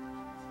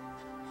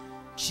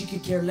 She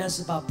could care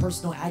less about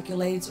personal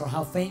accolades or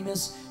how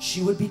famous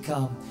she would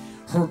become.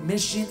 Her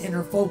mission and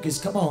her focus,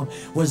 come on,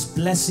 was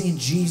blessing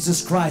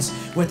Jesus Christ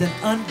with an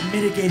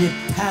unmitigated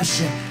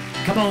passion.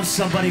 Come on,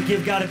 somebody,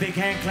 give God a big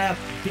hand clap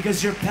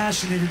because you're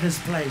passionate in this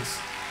place.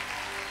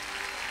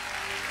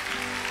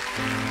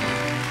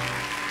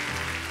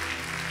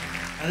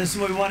 Now, this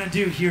is what we want to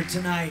do here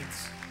tonight.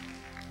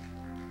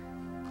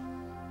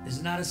 This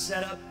is not a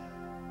setup.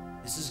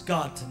 This is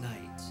God tonight.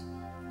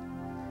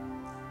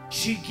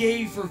 She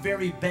gave her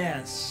very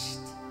best.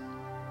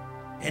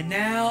 And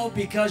now,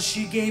 because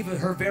she gave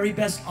her very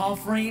best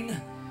offering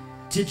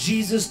to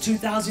Jesus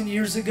 2,000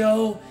 years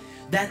ago,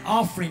 that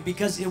offering,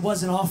 because it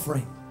was an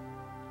offering,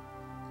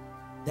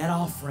 that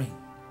offering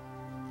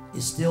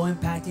is still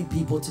impacting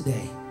people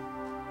today.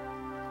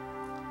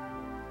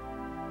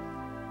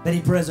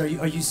 Benny Perez, are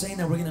you saying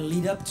that we're going to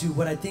lead up to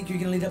what I think you're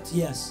going to lead up to?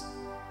 Yes.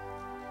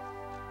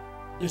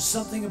 There's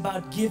something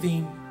about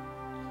giving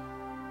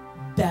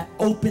that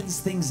opens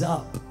things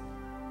up.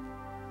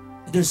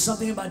 There's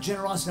something about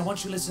generosity. I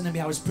want you to listen to me.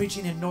 I was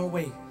preaching in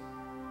Norway.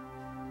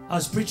 I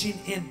was preaching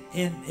in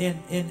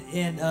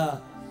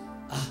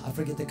I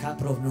forget the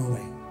capital of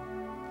Norway.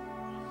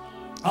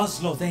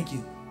 Oslo, thank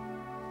you.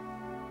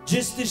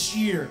 Just this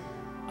year,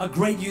 a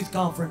great youth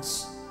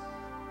conference.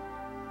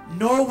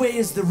 Norway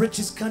is the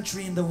richest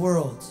country in the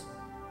world.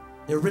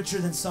 They're richer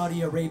than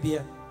Saudi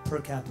Arabia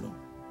per capita.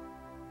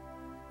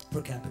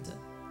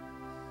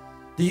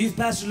 The youth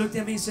pastor looked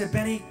at me and said,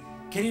 Benny,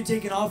 can you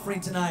take an offering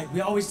tonight?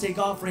 We always take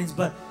offerings,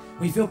 but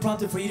we feel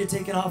prompted for you to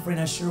take an offering.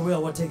 I sure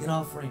will. We'll take an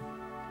offering.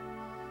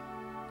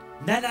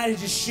 And that night I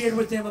just shared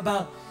with them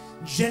about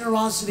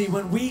generosity.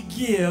 When we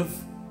give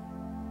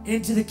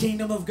into the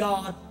kingdom of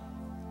God,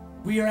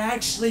 we are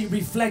actually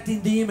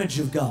reflecting the image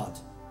of God.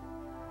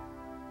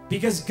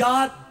 Because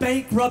God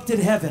bankrupted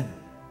heaven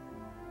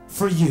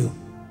for you.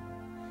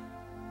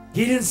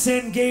 He didn't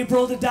send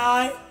Gabriel to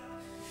die.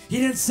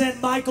 He didn't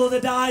send Michael to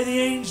die, the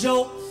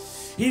angel.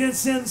 He didn't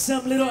send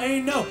some little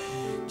angel. No.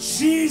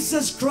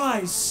 Jesus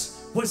Christ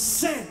was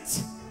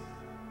sent.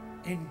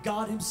 And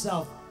God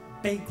himself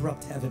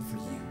bankrupted heaven for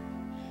you.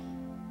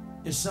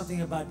 There's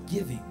something about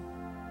giving.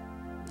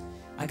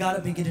 I got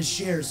to begin to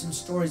share some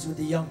stories with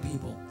the young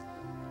people.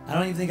 I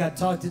don't even think I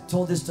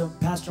told this to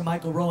Pastor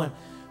Michael Rowan,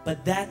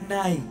 but that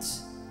night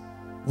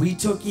we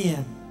took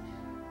in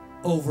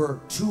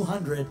over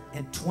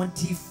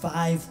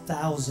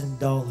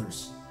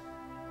 $225,000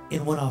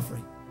 in one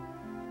offering.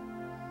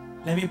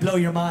 Let me blow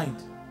your mind.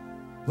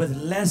 With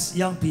less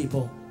young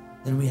people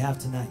than we have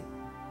tonight.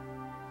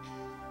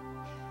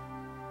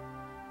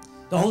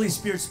 The Holy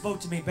Spirit spoke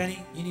to me,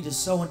 Benny, you need to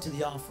sow into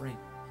the offering.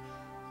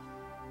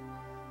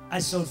 I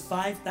sowed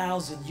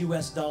 $5,000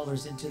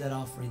 US into that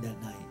offering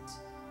that night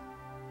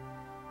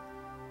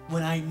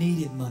when I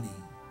needed money.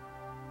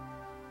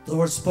 The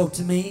Lord spoke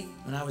to me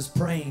when I was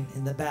praying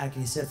in the back,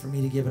 and He said for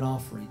me to give an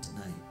offering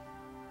tonight.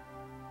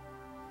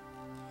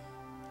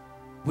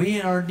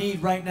 We are in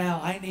need right now.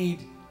 I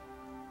need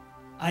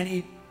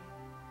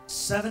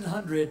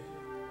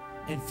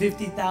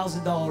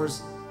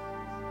 $750,000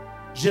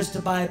 just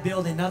to buy a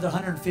building, another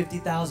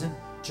 $150,000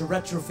 to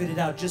retrofit it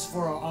out just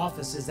for our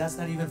offices. That's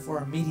not even for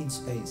our meeting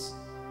space.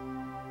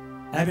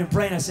 And I've been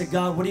praying. I said,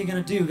 God, what are you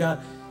going to do?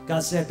 God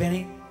said,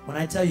 Benny, when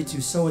I tell you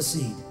to, sow a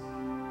seed.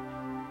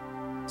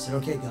 I said,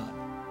 okay, God.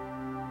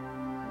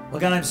 Well,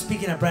 God, I'm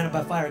speaking at Brandon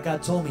by Fire.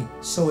 God told me,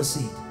 sow a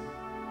seed.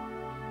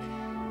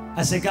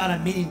 I said, God,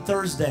 I'm meeting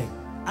Thursday.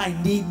 I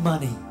need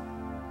money.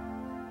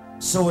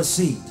 Sow a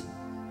seed.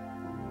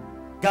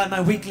 God,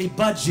 my weekly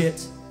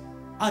budget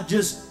on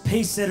just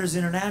Pacesetters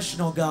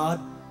International,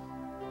 God,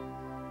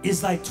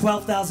 is like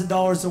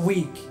 $12,000 a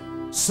week.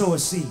 Sow a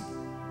seed.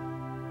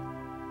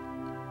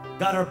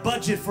 God, our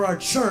budget for our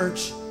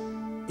church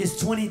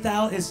is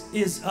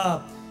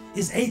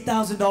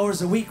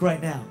 $8,000 a week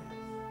right now.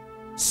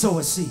 Sow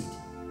a seed.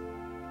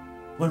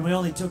 When we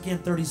only took in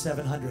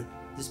 $3,700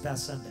 this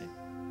past Sunday.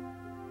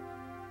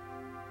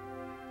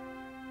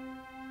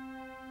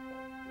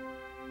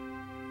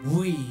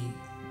 We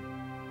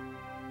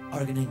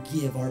are going to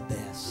give our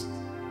best.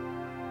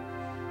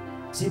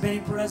 See, Benny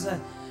Perez,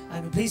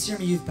 please hear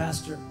me, youth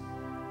pastor.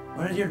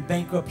 We're not here to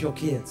bankrupt your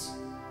kids.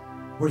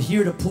 We're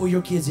here to pull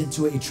your kids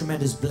into a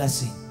tremendous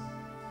blessing.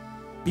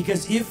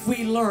 Because if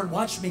we learn,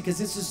 watch me, because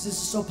this is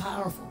so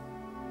powerful.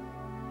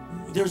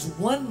 There's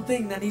one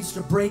thing that needs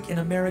to break in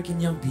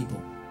American young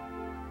people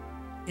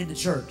in the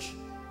church.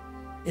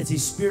 It's a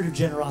spirit of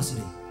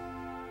generosity.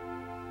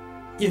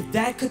 If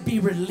that could be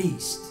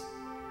released,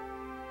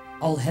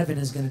 all heaven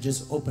is going to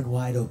just open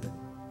wide open.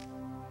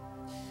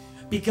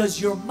 Because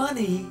your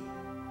money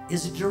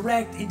is a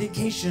direct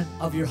indication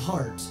of your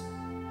heart.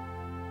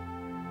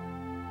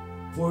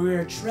 For where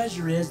your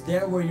treasure is,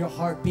 there will your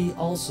heart be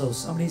also.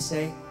 Somebody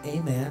say,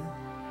 amen.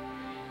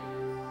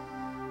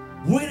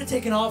 We're going to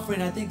take an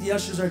offering. I think the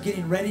ushers are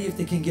getting ready, if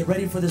they can get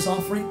ready for this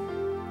offering.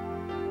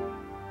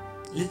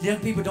 Young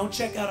people, don't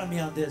check out on me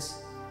on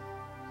this.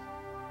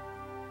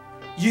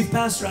 Youth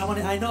pastor,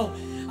 I know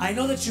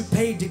that you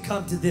paid to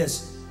come to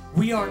this.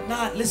 We are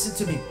not, listen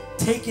to me,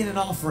 taking an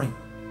offering.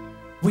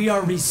 We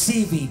are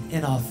receiving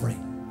an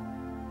offering.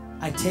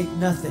 I take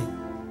nothing.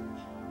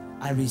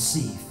 I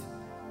receive.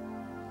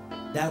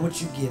 That what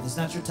you give. It's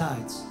not your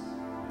tithes.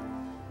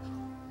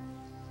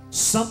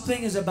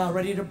 Something is about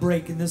ready to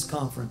break in this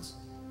conference.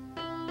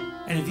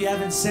 And if you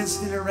haven't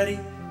sensed it already,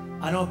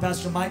 I don't know if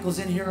Pastor Michael's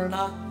in here or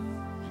not,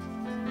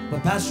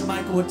 but Pastor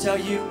Michael will tell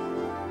you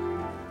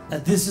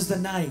that this is the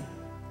night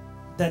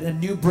that a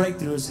new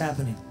breakthrough is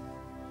happening.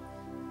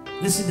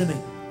 Listen to me.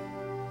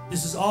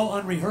 This is all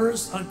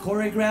unrehearsed,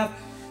 unchoreographed.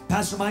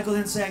 Pastor Michael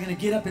didn't say, I'm going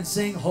to get up and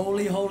sing,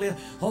 holy, holy,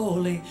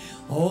 holy,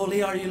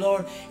 holy are you,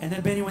 Lord. And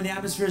then, Benny, when the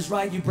atmosphere is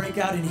right, you break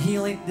out in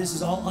healing. This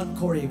is all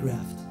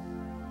unchoreographed.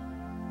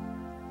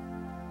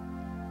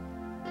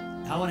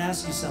 I want to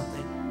ask you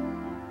something.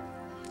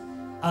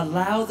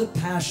 Allow the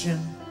passion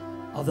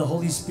of the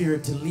Holy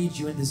Spirit to lead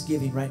you in this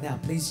giving right now.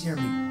 Please hear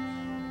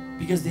me.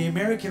 Because the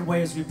American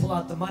way is we pull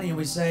out the money and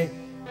we say,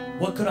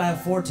 what could I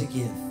afford to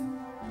give?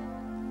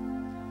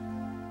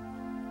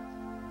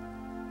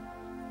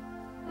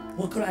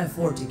 What could I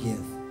afford to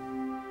give?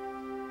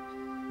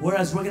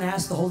 Whereas we're going to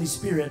ask the Holy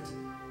Spirit,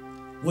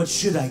 what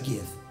should I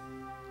give?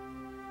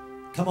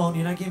 Come on,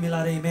 you're not giving me a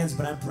lot of amens,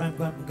 but I'm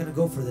going to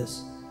go for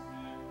this.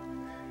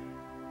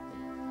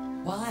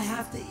 Well, I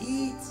have to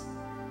eat.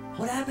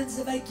 What happens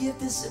if I give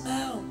this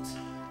amount?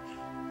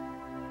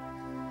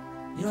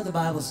 You know what the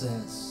Bible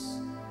says?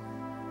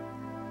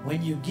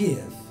 When you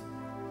give,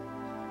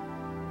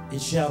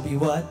 it shall be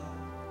what?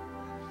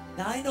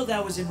 Now, I know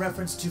that was in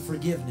reference to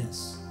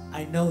forgiveness.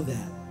 I know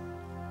that.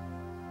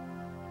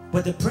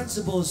 But the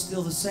principle is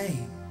still the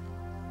same.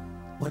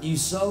 When you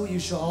sow, you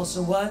shall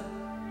also what?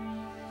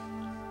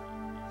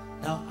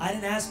 Now, I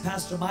didn't ask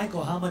Pastor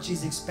Michael how much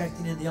he's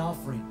expecting in the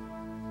offering.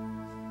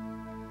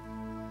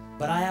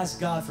 But I asked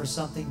God for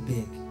something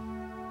big.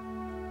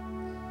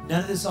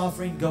 None of this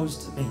offering goes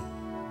to me.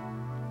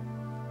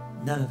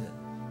 None of it.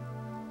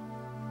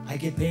 I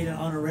get paid an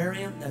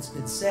honorarium. That's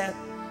been set.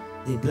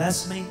 They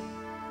bless me.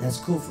 That's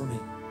cool for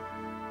me.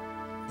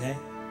 Okay?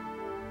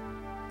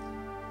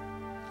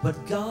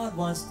 But God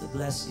wants to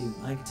bless you.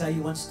 I can tell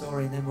you one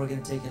story and then we're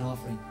going to take an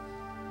offering.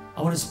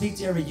 I want to speak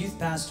to every youth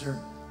pastor.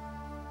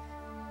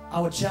 I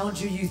would challenge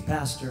you, youth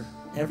pastor,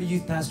 every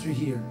youth pastor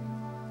here.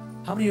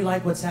 How many of you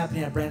like what's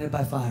happening at Branded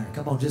by Fire?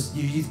 Come on, just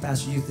you youth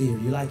pastor, youth leader.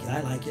 You like it?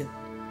 I like it.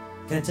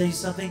 Can I tell you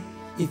something?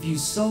 If you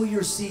sow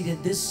your seed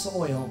in this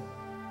soil,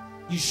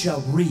 you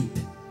shall reap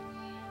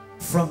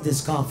from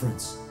this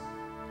conference.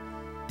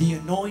 The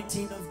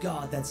anointing of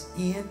God that's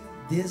in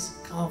this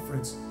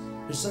conference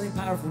There's something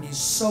powerful when you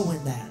sow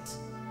in that.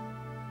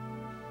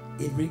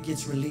 It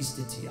gets released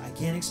into you. I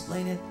can't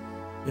explain it.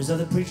 There's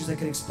other preachers that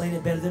can explain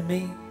it better than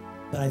me,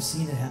 but I've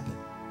seen it happen.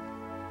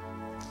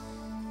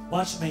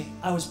 Watch me.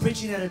 I was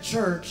preaching at a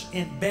church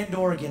in Bend,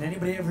 Oregon.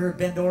 Anybody ever heard of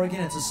Bend, Oregon?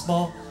 It's a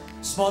small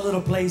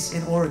little place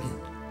in Oregon.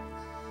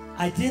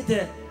 I did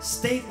the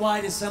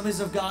statewide Assemblies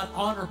of God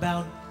Honor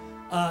Bound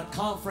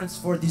conference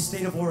for the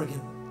state of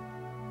Oregon.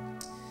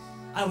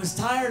 I was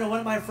tired, and one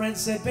of my friends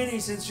said,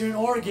 Benny, since you're in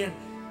Oregon,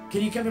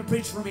 can you come and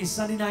preach for me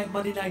Sunday night,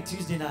 Monday night,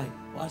 Tuesday night?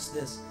 Watch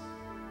this.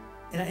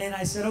 And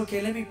I said,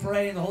 okay, let me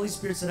pray. And the Holy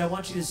Spirit said, I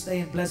want you to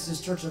stay and bless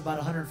this church of about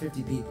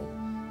 150 people.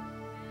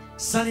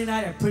 Sunday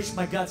night, I preached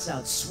my guts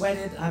out,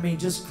 sweated. I mean,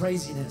 just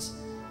craziness.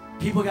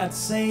 People got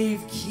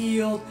saved,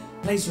 healed.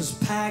 Place was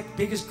packed,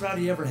 biggest crowd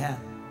he ever had.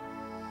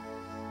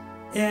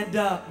 And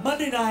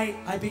Monday night,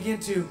 I began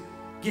to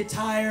get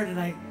tired, and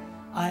I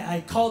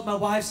called my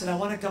wife, said, I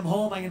want to come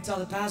home. I can tell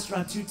the pastor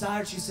I'm too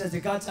tired. She said,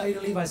 did God tell you to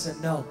leave? I said,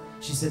 no.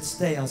 She said,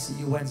 stay. I'll see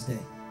you Wednesday.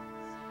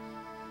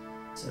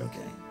 I said,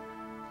 okay.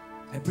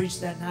 I preached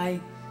that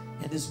night,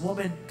 and this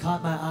woman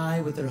caught my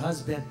eye with her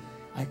husband.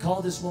 I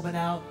called this woman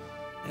out,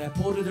 and I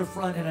pulled her to the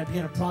front, and I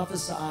began to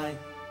prophesy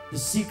the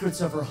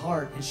secrets of her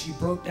heart, and she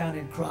broke down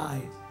and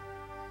cried.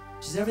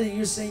 She said, everything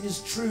you're saying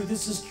is true.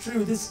 This is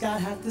true. This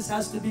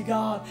has to be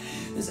God.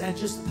 And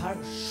just the power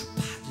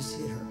just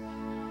hit her.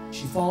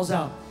 She falls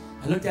out.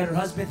 I looked at her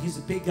husband. He's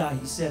a big guy.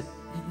 He said,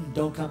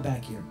 don't come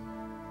back here.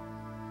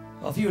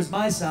 Well, if he was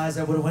my size,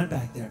 I would have went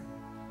back there.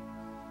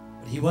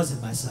 But he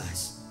wasn't my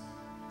size.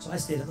 So I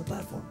stayed on the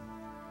platform.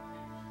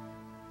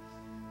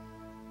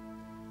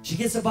 She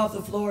gets up off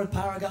the floor.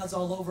 Power of God's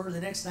all over her.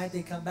 The next night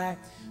they come back.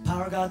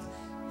 Power of God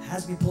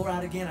has me pull her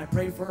out again. I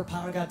pray for her.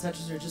 Power of God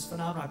touches her. Just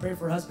phenomenal. I pray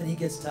for her husband. He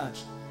gets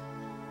touched.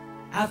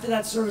 After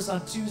that service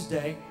on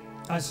Tuesday,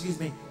 I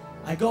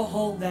go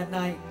home that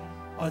night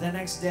or the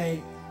next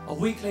day. A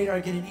week later, I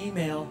get an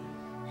email,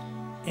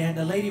 and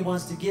a lady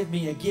wants to give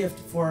me a gift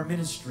for our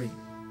ministry.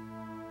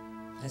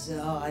 I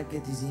said, oh, I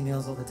get these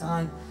emails all the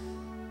time.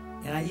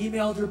 And I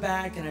emailed her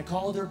back, and I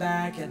called her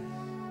back, and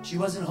she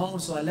wasn't home,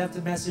 so I left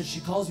a message. She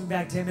calls me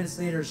back 10 minutes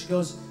later. She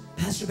goes,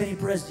 Pastor Benny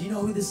Perez, do you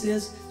know who this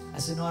is? I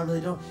said, no, I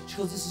really don't. She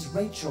goes, this is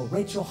Rachel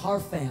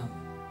Harfam.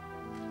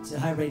 I said,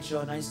 hi,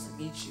 Rachel, nice to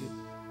meet you.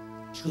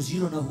 She goes, you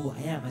don't know who I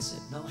am. I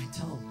said, no, I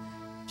don't.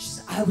 She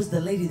said, I was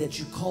the lady that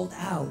you called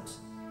out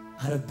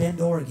of Bend,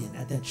 Oregon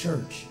at that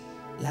church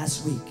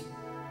last week.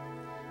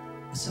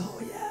 I said, oh,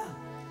 yeah.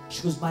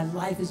 She goes, my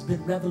life has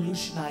been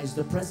revolutionized.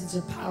 The presence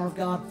and power of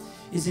God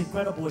is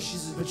incredible. She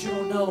says, but you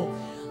don't know,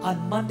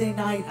 on Monday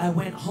night, I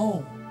went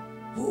home.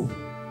 Ooh.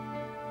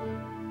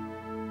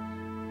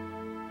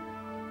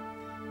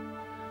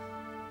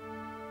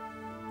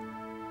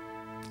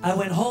 I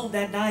went home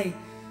that night,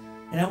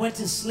 and I went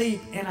to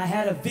sleep, and I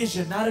had a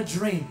vision, not a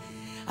dream.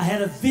 I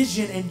had a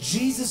vision, and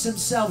Jesus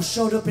himself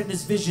showed up in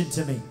this vision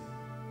to me.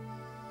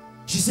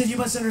 She said, you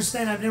must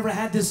understand, I've never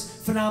had this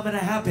phenomena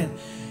happen.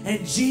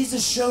 And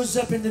Jesus shows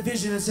up in the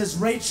vision and says,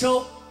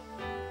 Rachel,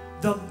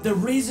 the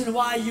reason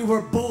why you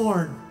were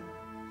born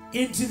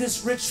into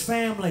this rich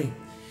family,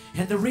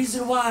 and the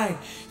reason why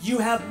you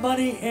have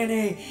money and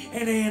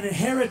an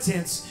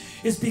inheritance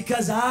is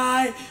because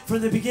I,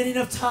 from the beginning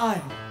of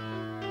time,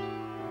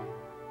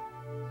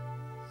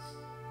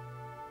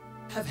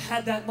 have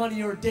had that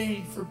money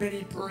ordained for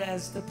Benny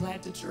Perez to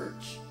plant a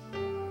church.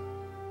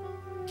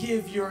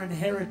 Give your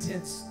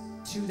inheritance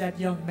to that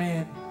young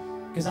man,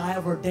 because I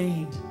have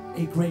ordained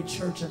a great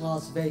church in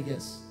Las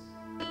Vegas.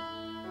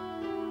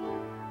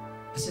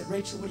 I said,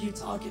 Rachel, what are you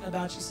talking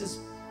about? She says,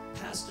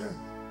 Pastor,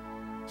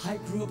 I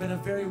grew up in a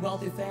very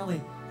wealthy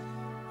family.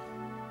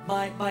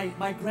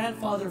 My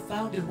grandfather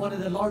founded one of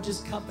the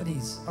largest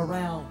companies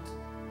around.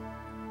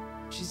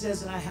 She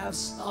says, and I have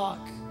stock.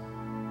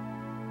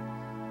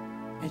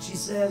 And she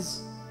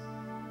says,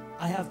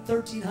 I have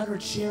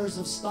 1,300 shares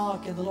of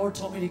stock, and the Lord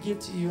told me to give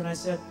to you. And I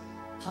said,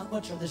 how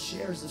much are the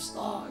shares of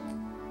stock?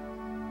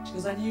 She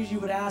goes, I knew you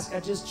would ask. I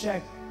just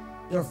checked.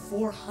 They're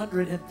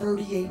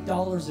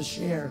 $438 a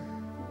share.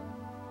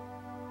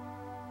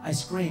 I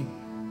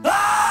screamed,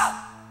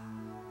 ah!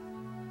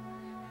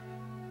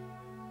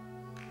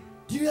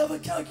 Do you have a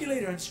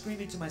calculator? I'm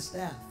screaming to my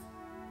staff.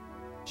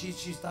 She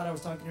thought I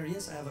was talking to her.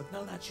 Yes, I have a,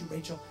 no, not you,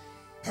 Rachel.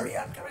 Hurry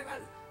up, come on.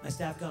 My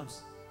staff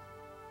comes.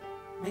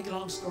 Make a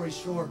long story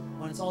short,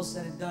 when it's all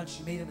said and done,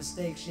 she made a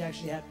mistake. She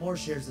actually had more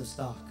shares of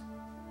stock.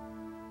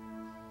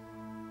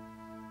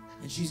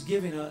 And she's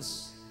giving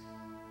us,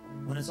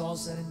 when it's all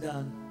said and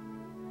done,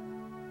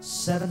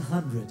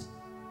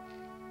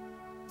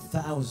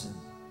 $700,000.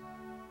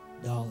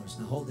 Now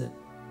hold it.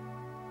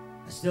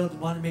 I still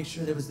want to make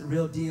sure that was the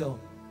real deal.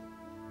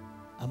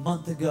 A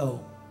month ago,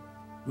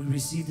 we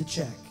received a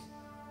check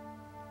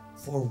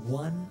for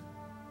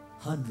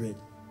 $100,000.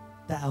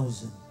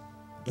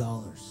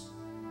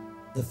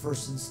 The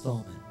first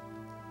installment.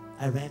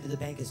 I ran to the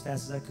bank as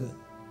fast as I could.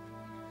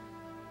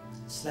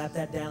 Slapped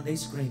that down. They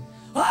screamed,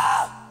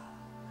 ah!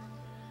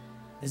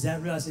 Is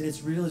that real? I said,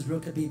 it's real as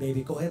real could be,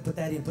 baby. Go ahead, put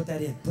that in, put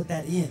that in, put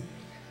that in.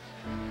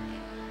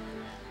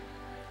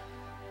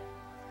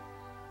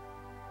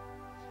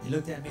 He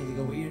looked at me, they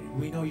go,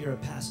 we know you're a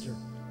pastor.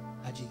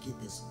 How'd you get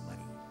this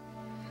money?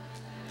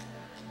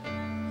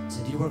 I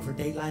said, do you work for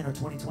Dateline or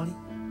 2020?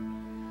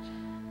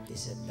 They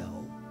said,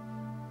 no.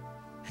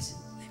 I said,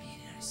 let me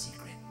in on a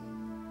secret.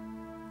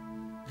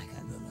 I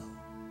got real low.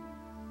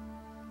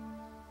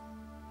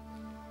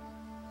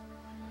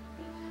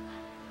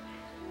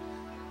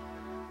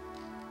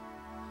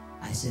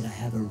 I said, I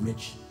have a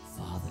rich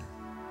father.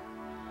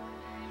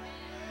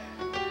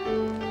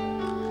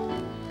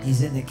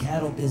 He's in the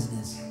cattle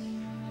business.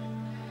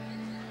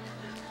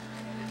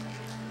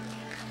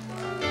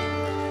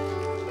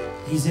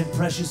 He's in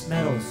precious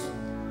metals,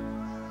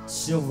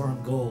 silver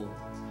and gold.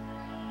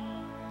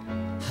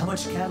 How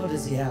much cattle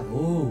does he have?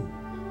 Oh,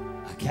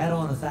 a cattle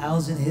on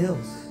 1,000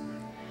 hills.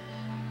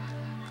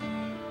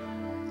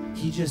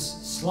 He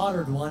just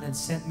slaughtered one and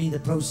sent me the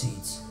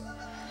proceeds.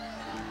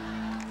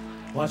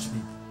 Watch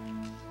me.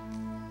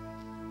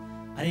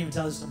 I didn't even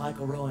tell this to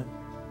Michael Rowan.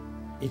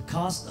 It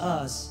cost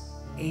us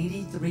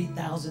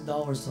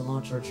 $83,000 to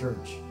launch our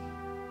church.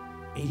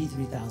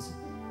 $83,000.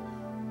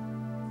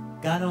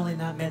 God only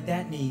not met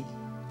that need,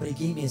 but he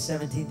gave me a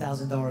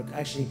 $17,000,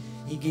 actually,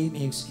 he gave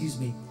me a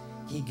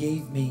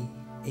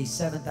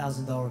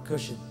 $7,000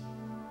 cushion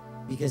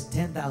because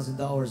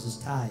 $10,000 is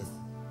tithe.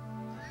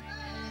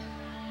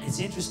 It's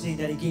interesting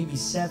that he gave me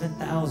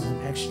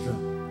 7,000 extra.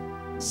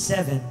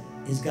 7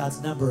 is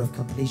God's number of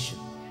completion.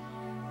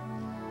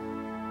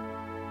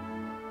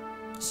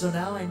 So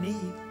now I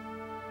need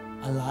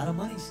a lot of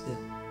money still.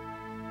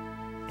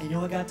 And you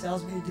know what God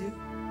tells me to do?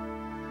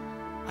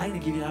 I'm going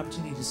to give you an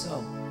opportunity to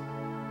sow.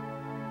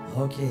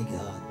 Okay,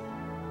 God.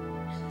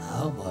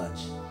 How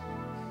much?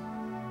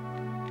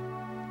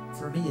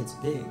 For me, it's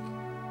big,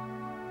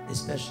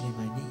 especially in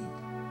my need.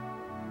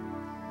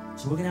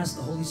 So we're going to ask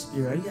the Holy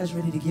Spirit. Are you guys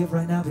ready to give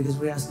right now? Because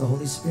we ask the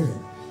Holy Spirit.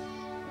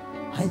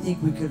 I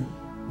think we could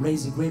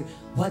raise a great...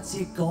 What's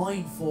it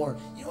going for?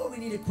 You know what we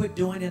need to quit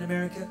doing in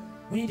America?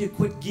 We need to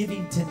quit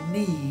giving to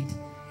need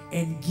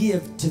and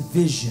give to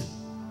vision.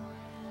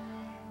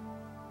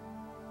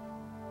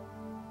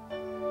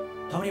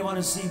 How many want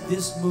to see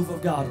this move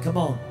of God? Come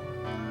on.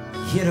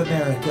 Hit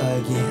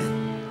America again.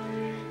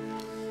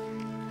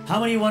 How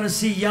many want to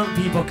see young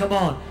people? Come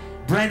on.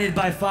 Branded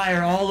by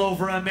fire all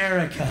over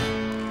America.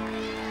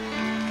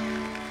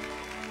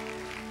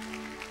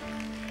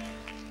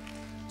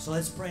 So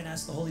let's pray and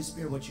ask the Holy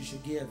Spirit what you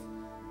should give.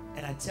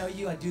 And I tell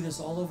you, I do this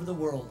all over the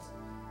world.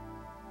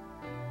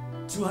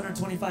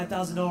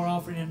 $225,000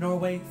 offering in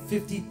Norway,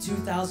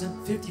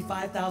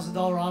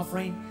 $55,000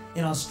 offering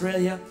in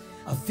Australia,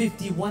 a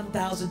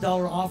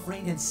 $51,000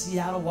 offering in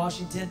Seattle,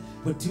 Washington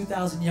with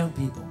 2,000 young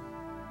people.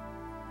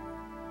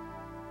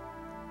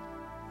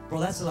 Bro,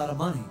 that's a lot of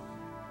money.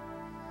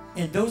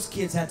 And those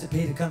kids had to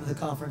pay to come to the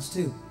conference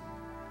too.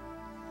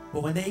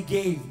 But when they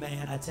gave,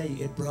 man, I tell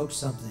you, it broke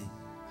something.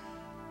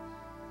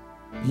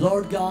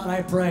 Lord God,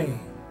 I pray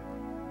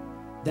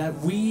that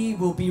we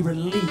will be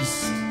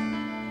released,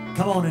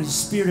 come on, in a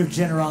spirit of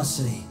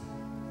generosity.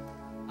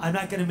 I'm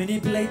not going to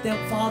manipulate them,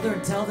 Father,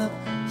 and tell them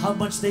how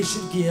much they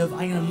should give.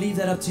 I'm going to leave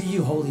that up to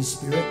you, Holy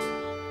Spirit.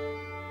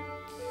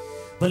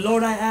 But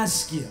Lord, I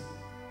ask you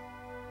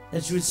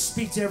that you would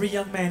speak to every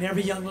young man,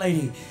 every young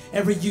lady,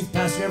 every youth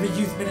pastor, every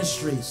youth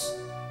ministries.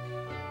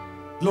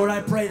 Lord,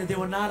 I pray that they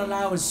will not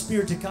allow a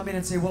spirit to come in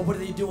and say, well, what are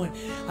they doing?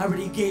 I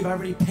already gave, I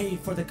already paid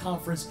for the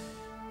conference.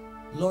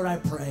 Lord, I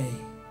pray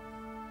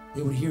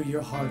they would hear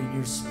your heart and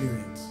your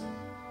spirit,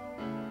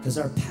 because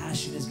our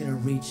passion is going to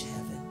reach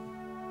heaven.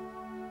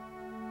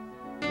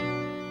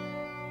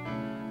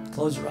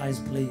 Close your eyes,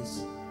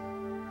 please.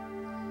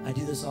 I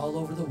do this all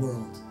over the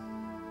world.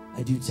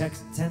 I do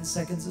 10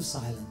 seconds of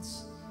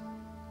silence,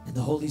 and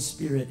the Holy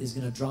Spirit is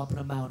going to drop an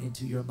amount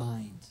into your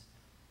mind.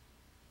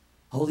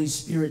 Holy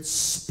Spirit,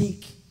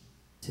 speak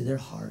to their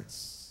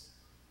hearts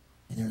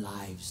and their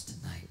lives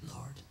tonight,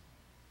 Lord.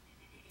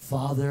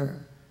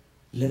 Father,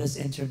 let us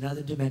enter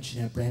another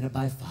dimension at Branded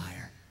by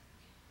Fire,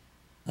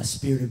 a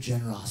spirit of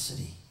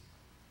generosity.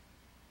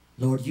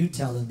 Lord, you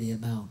tell them the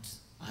amount.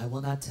 I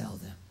will not tell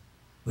them,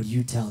 but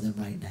you tell them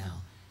right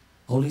now.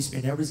 Holy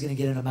Spirit, everybody's going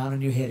to get an amount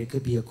in your head. It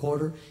could be a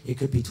quarter. It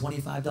could be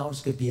 $25.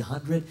 It could be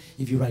 $100.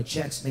 If you write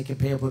checks, make it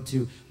payable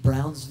to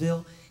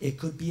Brownsville. It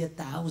could be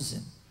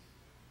 1,000.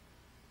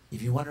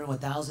 If you're wondering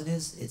what 1,000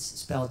 is, it's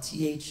spelled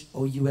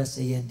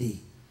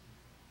T-H-O-U-S-A-N-D.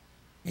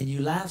 And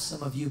you laugh,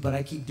 some of you, but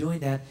I keep doing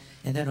that.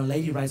 And then a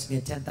lady writes me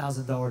a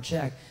 $10,000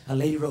 check. A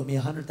lady wrote me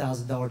a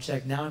 $100,000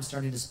 check. Now I'm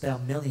starting to spell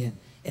million,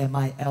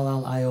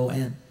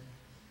 M-I-L-L-I-O-N.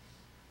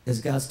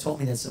 Because God's told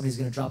me that somebody's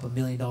going to drop $1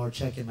 million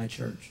check in my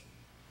church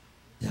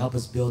to help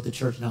us build the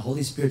church. Now,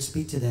 Holy Spirit,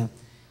 speak to them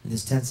in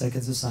this 10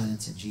 seconds of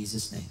silence in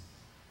Jesus' name.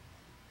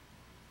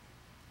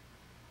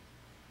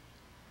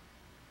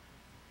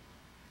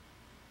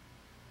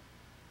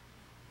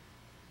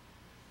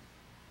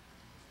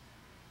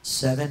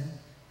 Seven,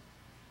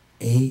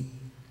 8,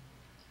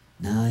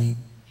 9,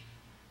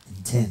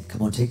 and 10.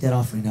 Come on, take that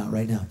offering out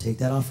right now. Take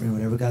that offering,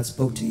 whatever God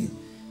spoke to you.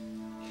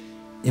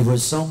 If it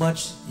was so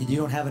much and you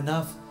don't have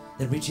enough,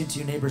 then reach into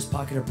your neighbor's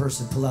pocket or purse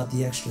and pull out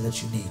the extra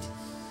that you need.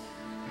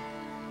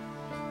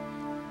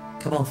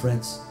 Come on,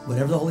 friends.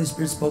 Whatever the Holy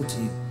Spirit spoke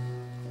to you.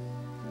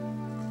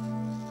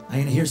 I'm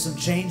going to hear some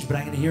change, but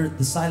I'm going to hear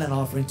the silent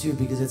offering too,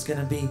 because it's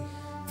going to be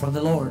from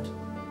the Lord.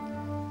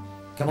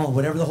 Come on,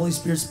 whatever the Holy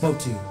Spirit spoke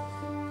to you.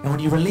 And when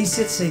you release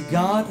it, say,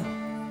 God,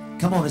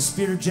 come on, a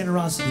spirit of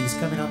generosity is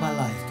coming on my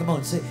life. Come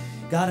on, say,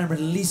 God, I'm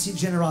releasing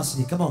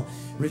generosity. Come on,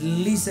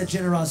 release that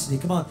generosity.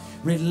 Come on,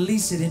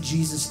 release it in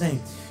Jesus' name.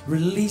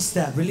 Release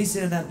that. Release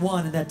it in that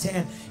 1, in that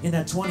 10, in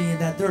that 20, in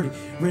that 30.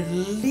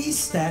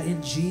 Release that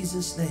in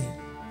Jesus' name.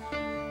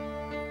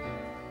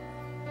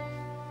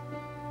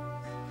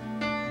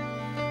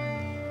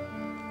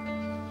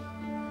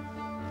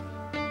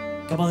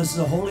 Come on, this is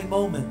a holy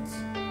moment.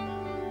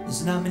 This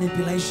is not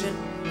manipulation.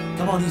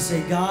 Come on, you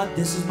say, God,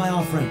 this is my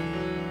offering.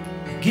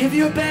 Give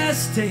your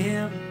best to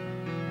Him.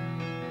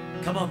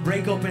 Come on,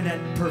 break open that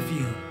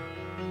perfume.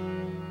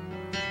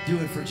 Do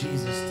it for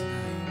Jesus tonight.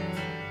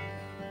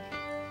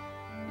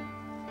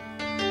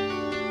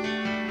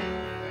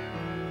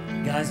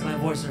 Guys, my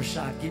voice are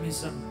shot. Give me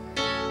some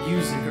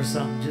music or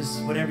something.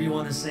 Just whatever you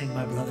want to sing,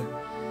 my brother.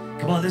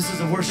 Come on, this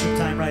is a worship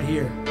time right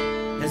here.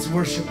 Let's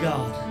worship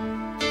God.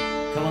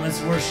 Come on,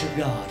 let's worship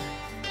God.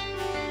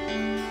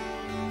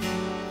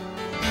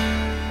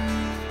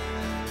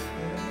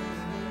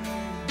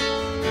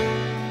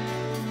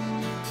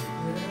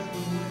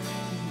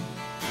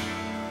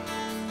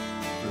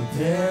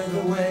 Prepare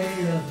the way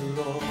of the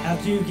Lord.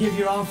 After you give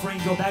your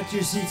offering, go back to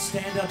your seat,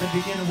 stand up, and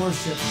begin to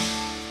worship.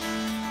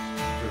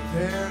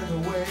 Prepare the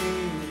way.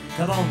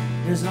 Come on,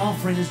 there's an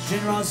offering, there's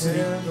generosity.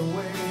 Prepare the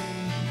way.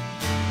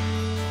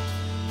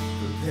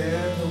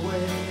 Prepare the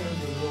way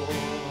of the Lord.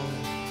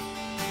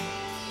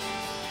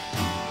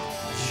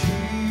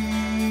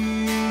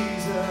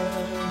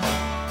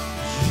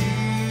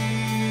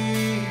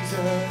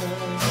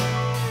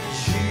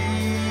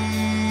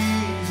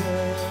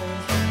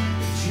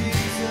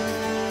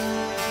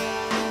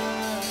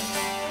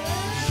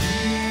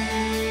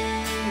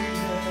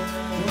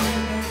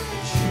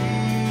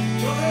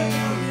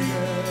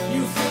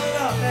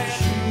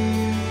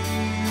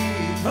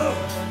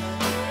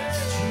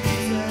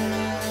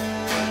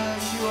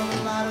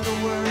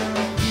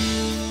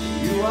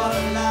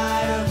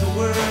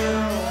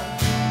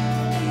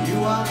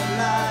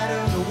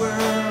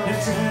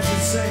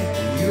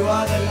 You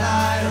are the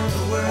light of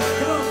the world.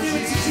 Come on, give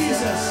it to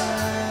Jesus.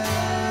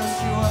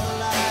 You are the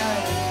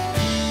light.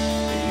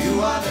 You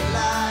are the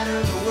light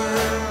of the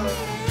world.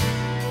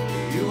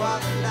 You are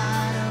the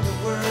light of the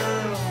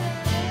world.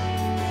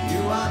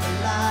 You are the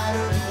light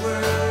of the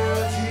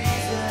world,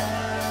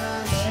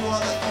 Jesus. You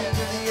are the King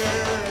of the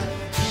earth.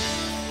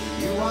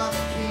 You are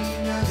the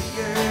King of the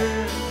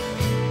earth.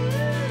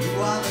 You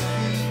are the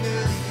King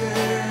of the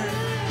earth.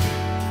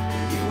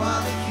 You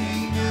are the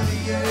King of the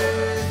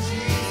earth.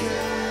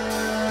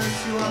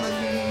 You are the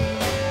King.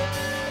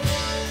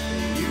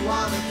 You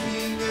are the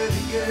King of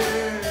the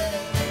earth.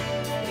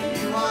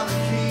 You are the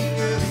King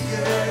of the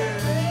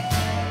earth.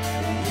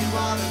 You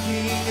are the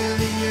King of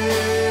the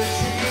earth.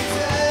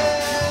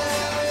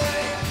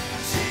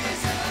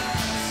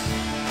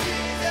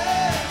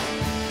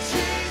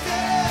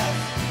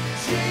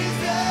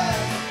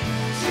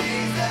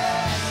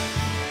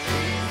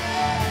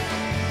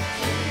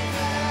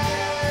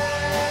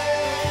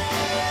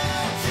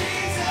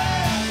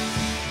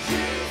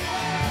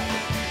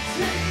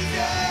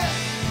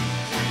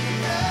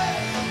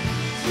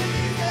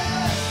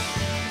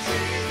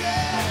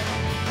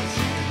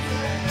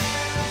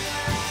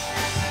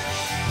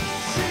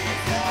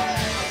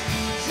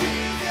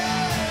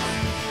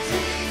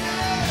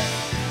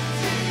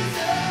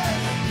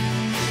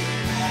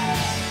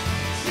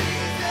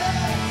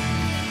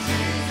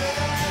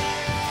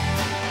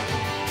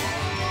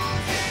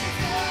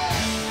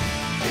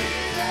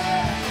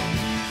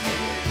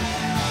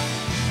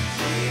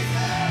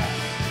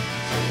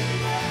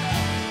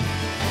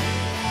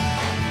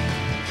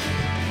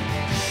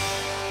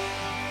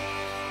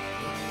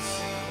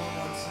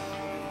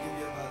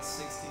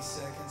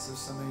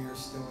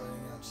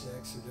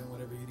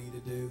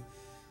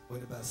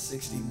 Wait about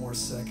 60 more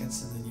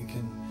seconds, and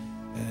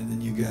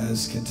then you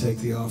guys can take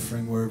the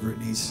offering wherever it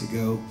needs to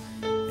go.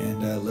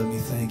 And let me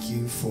thank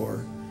you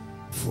for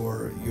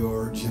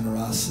your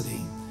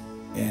generosity,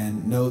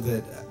 and know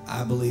that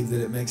I believe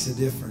that it makes a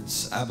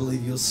difference. I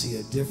believe you'll see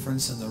a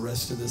difference in the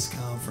rest of this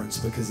conference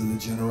because of the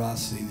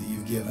generosity that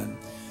you've given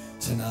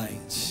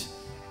tonight.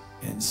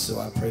 And so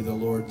I pray the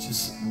Lord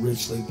just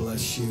richly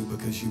bless you,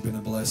 because you've been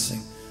a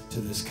blessing to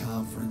this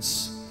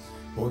conference.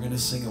 We're going to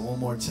sing it one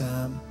more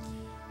time.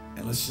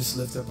 And let's just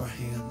lift up our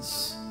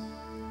hands.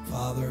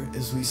 Father,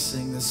 as we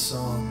sing this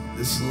song,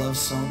 this love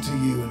song to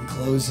you in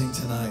closing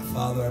tonight,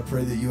 Father, I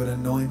pray that you would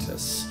anoint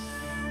us.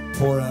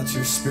 Pour out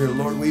your Spirit.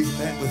 Lord, we've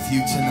met with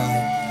you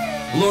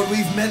tonight. Lord,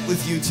 we've met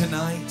with you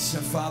tonight. So,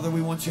 Father,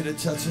 we want you to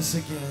touch us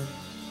again.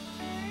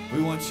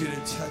 We want you to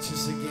touch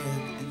us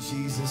again in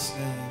Jesus'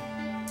 name.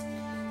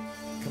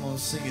 Come on,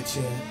 sing it,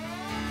 Chad.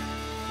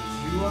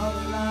 You are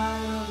the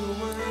light of the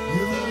world.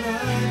 You're the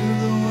light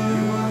of the world.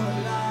 You are the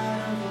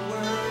light of the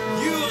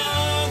world. You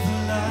are the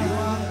light. You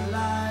are the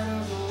light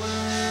of the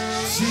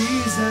world.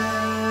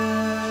 Jesus.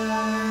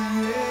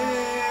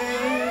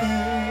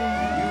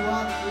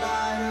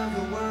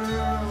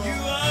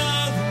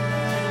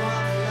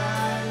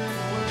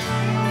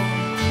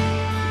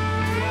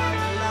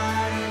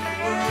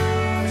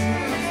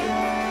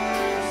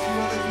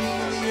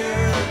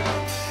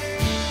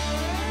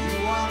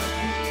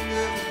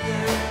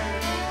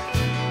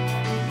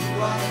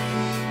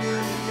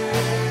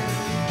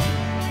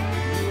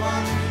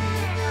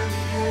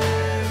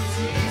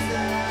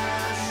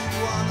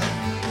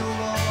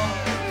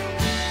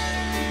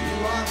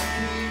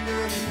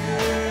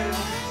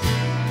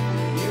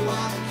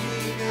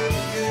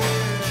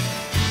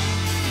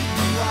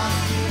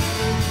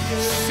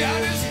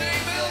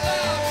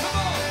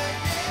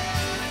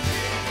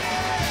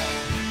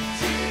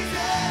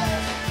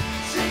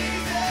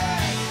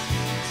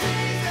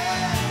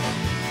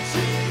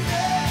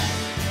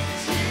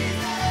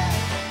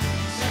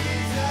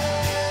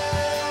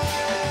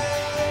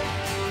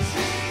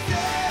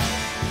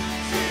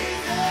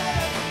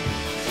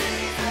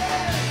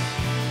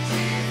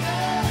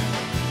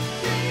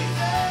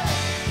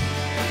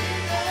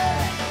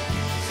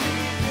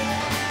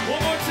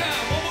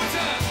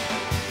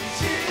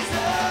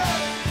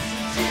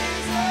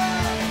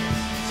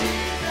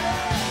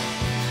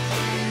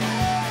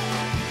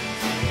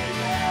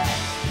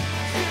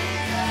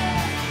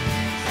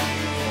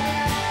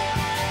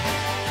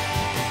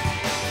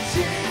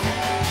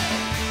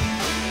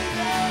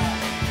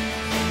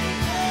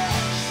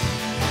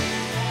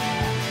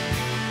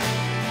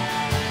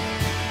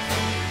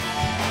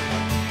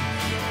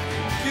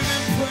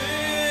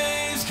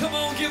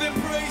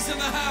 praise in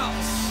the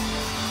house.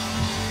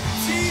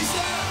 Jesus,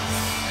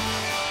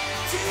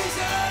 Jesus,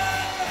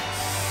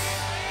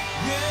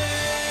 yes,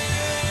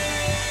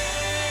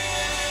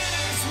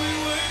 we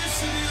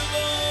worship you,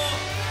 Lord.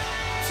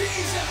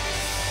 Jesus.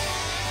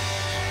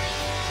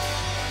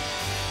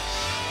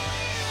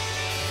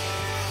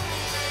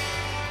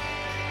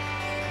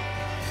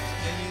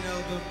 And you know,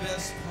 the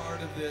best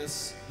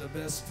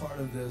part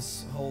of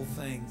this whole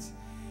thing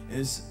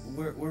is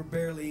we're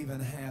barely even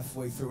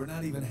halfway through. We're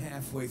not even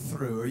halfway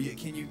through.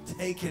 Can you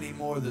take any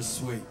more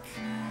this week?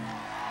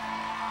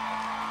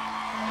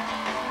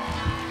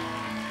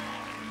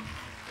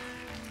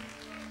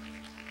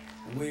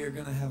 We are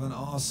going to have an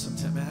awesome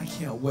time. Man, I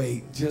can't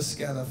wait. Just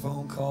got a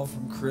phone call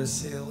from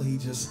Chris Hill. He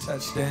just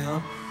touched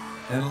down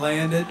and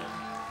landed.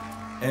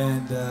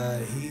 And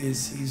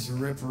he's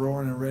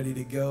rip-roaring and ready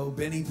to go.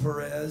 Benny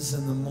Perez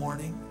in the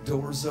morning.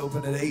 Doors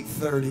open at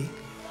 8:30.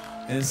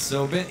 And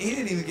so he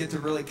didn't even get to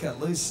really cut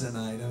loose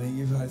tonight. I mean,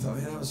 you probably thought,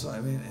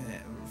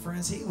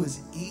 friends, he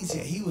was easy.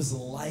 He was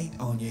light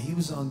on you. He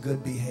was on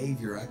good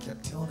behavior. I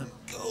kept telling him,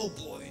 go,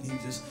 boy. And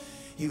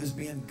he was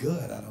being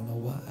good. I don't know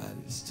why. I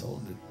just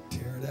told him to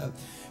tear it up.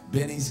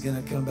 Benny's going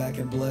to come back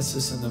and bless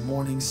us in the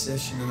morning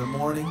session in the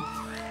morning.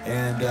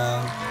 And,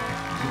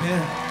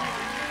 amen.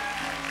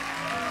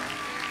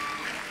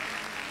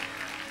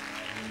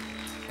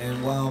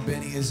 And while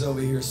Benny is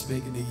over here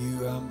speaking to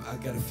you, I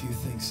got a few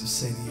things to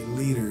say to you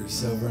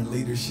leaders over in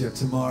leadership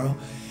tomorrow.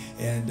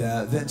 And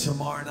then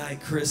tomorrow night,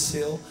 Chris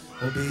Hill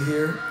will be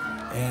here.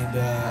 And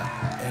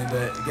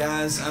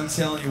guys, I'm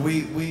telling you,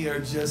 we are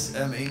just,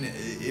 I mean,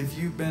 if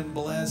you've been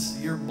blessed,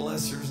 your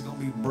blesser's going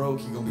to be broke.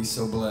 You're going to be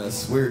so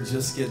blessed. We're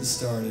just getting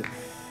started.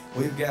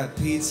 We've got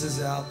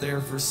pizzas out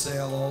there for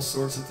sale, all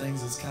sorts of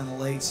things. It's kind of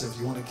late, so if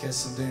you want to catch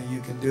some dinner,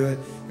 you can do it.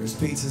 There's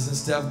pizzas and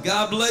stuff.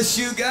 God bless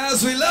you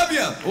guys. We love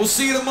you. We'll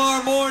see you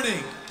tomorrow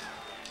morning.